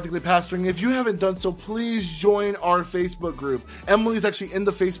listening to Practically Pastoring. If you haven't done so, please join our Facebook group. Emily's actually in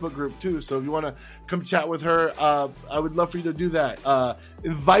the Facebook group too, so if you want to come chat with her, I would love for you to do that.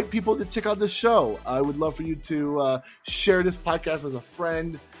 Invite people to check out this show. I would love for you to share this podcast with a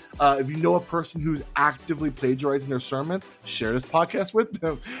friend. If you know a person who's actively plagiarizing their sermons, share this podcast with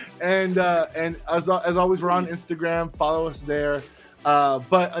them. And as always, we're on Instagram. Follow us there.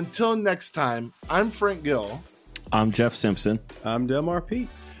 But until next time, I'm Frank Gill. I'm Jeff Simpson. I'm Delmar Pete.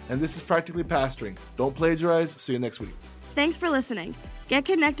 And this is Practically Pastoring. Don't plagiarize. See you next week. Thanks for listening. Get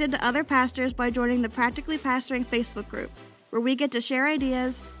connected to other pastors by joining the Practically Pastoring Facebook group, where we get to share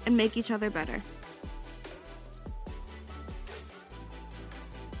ideas and make each other better.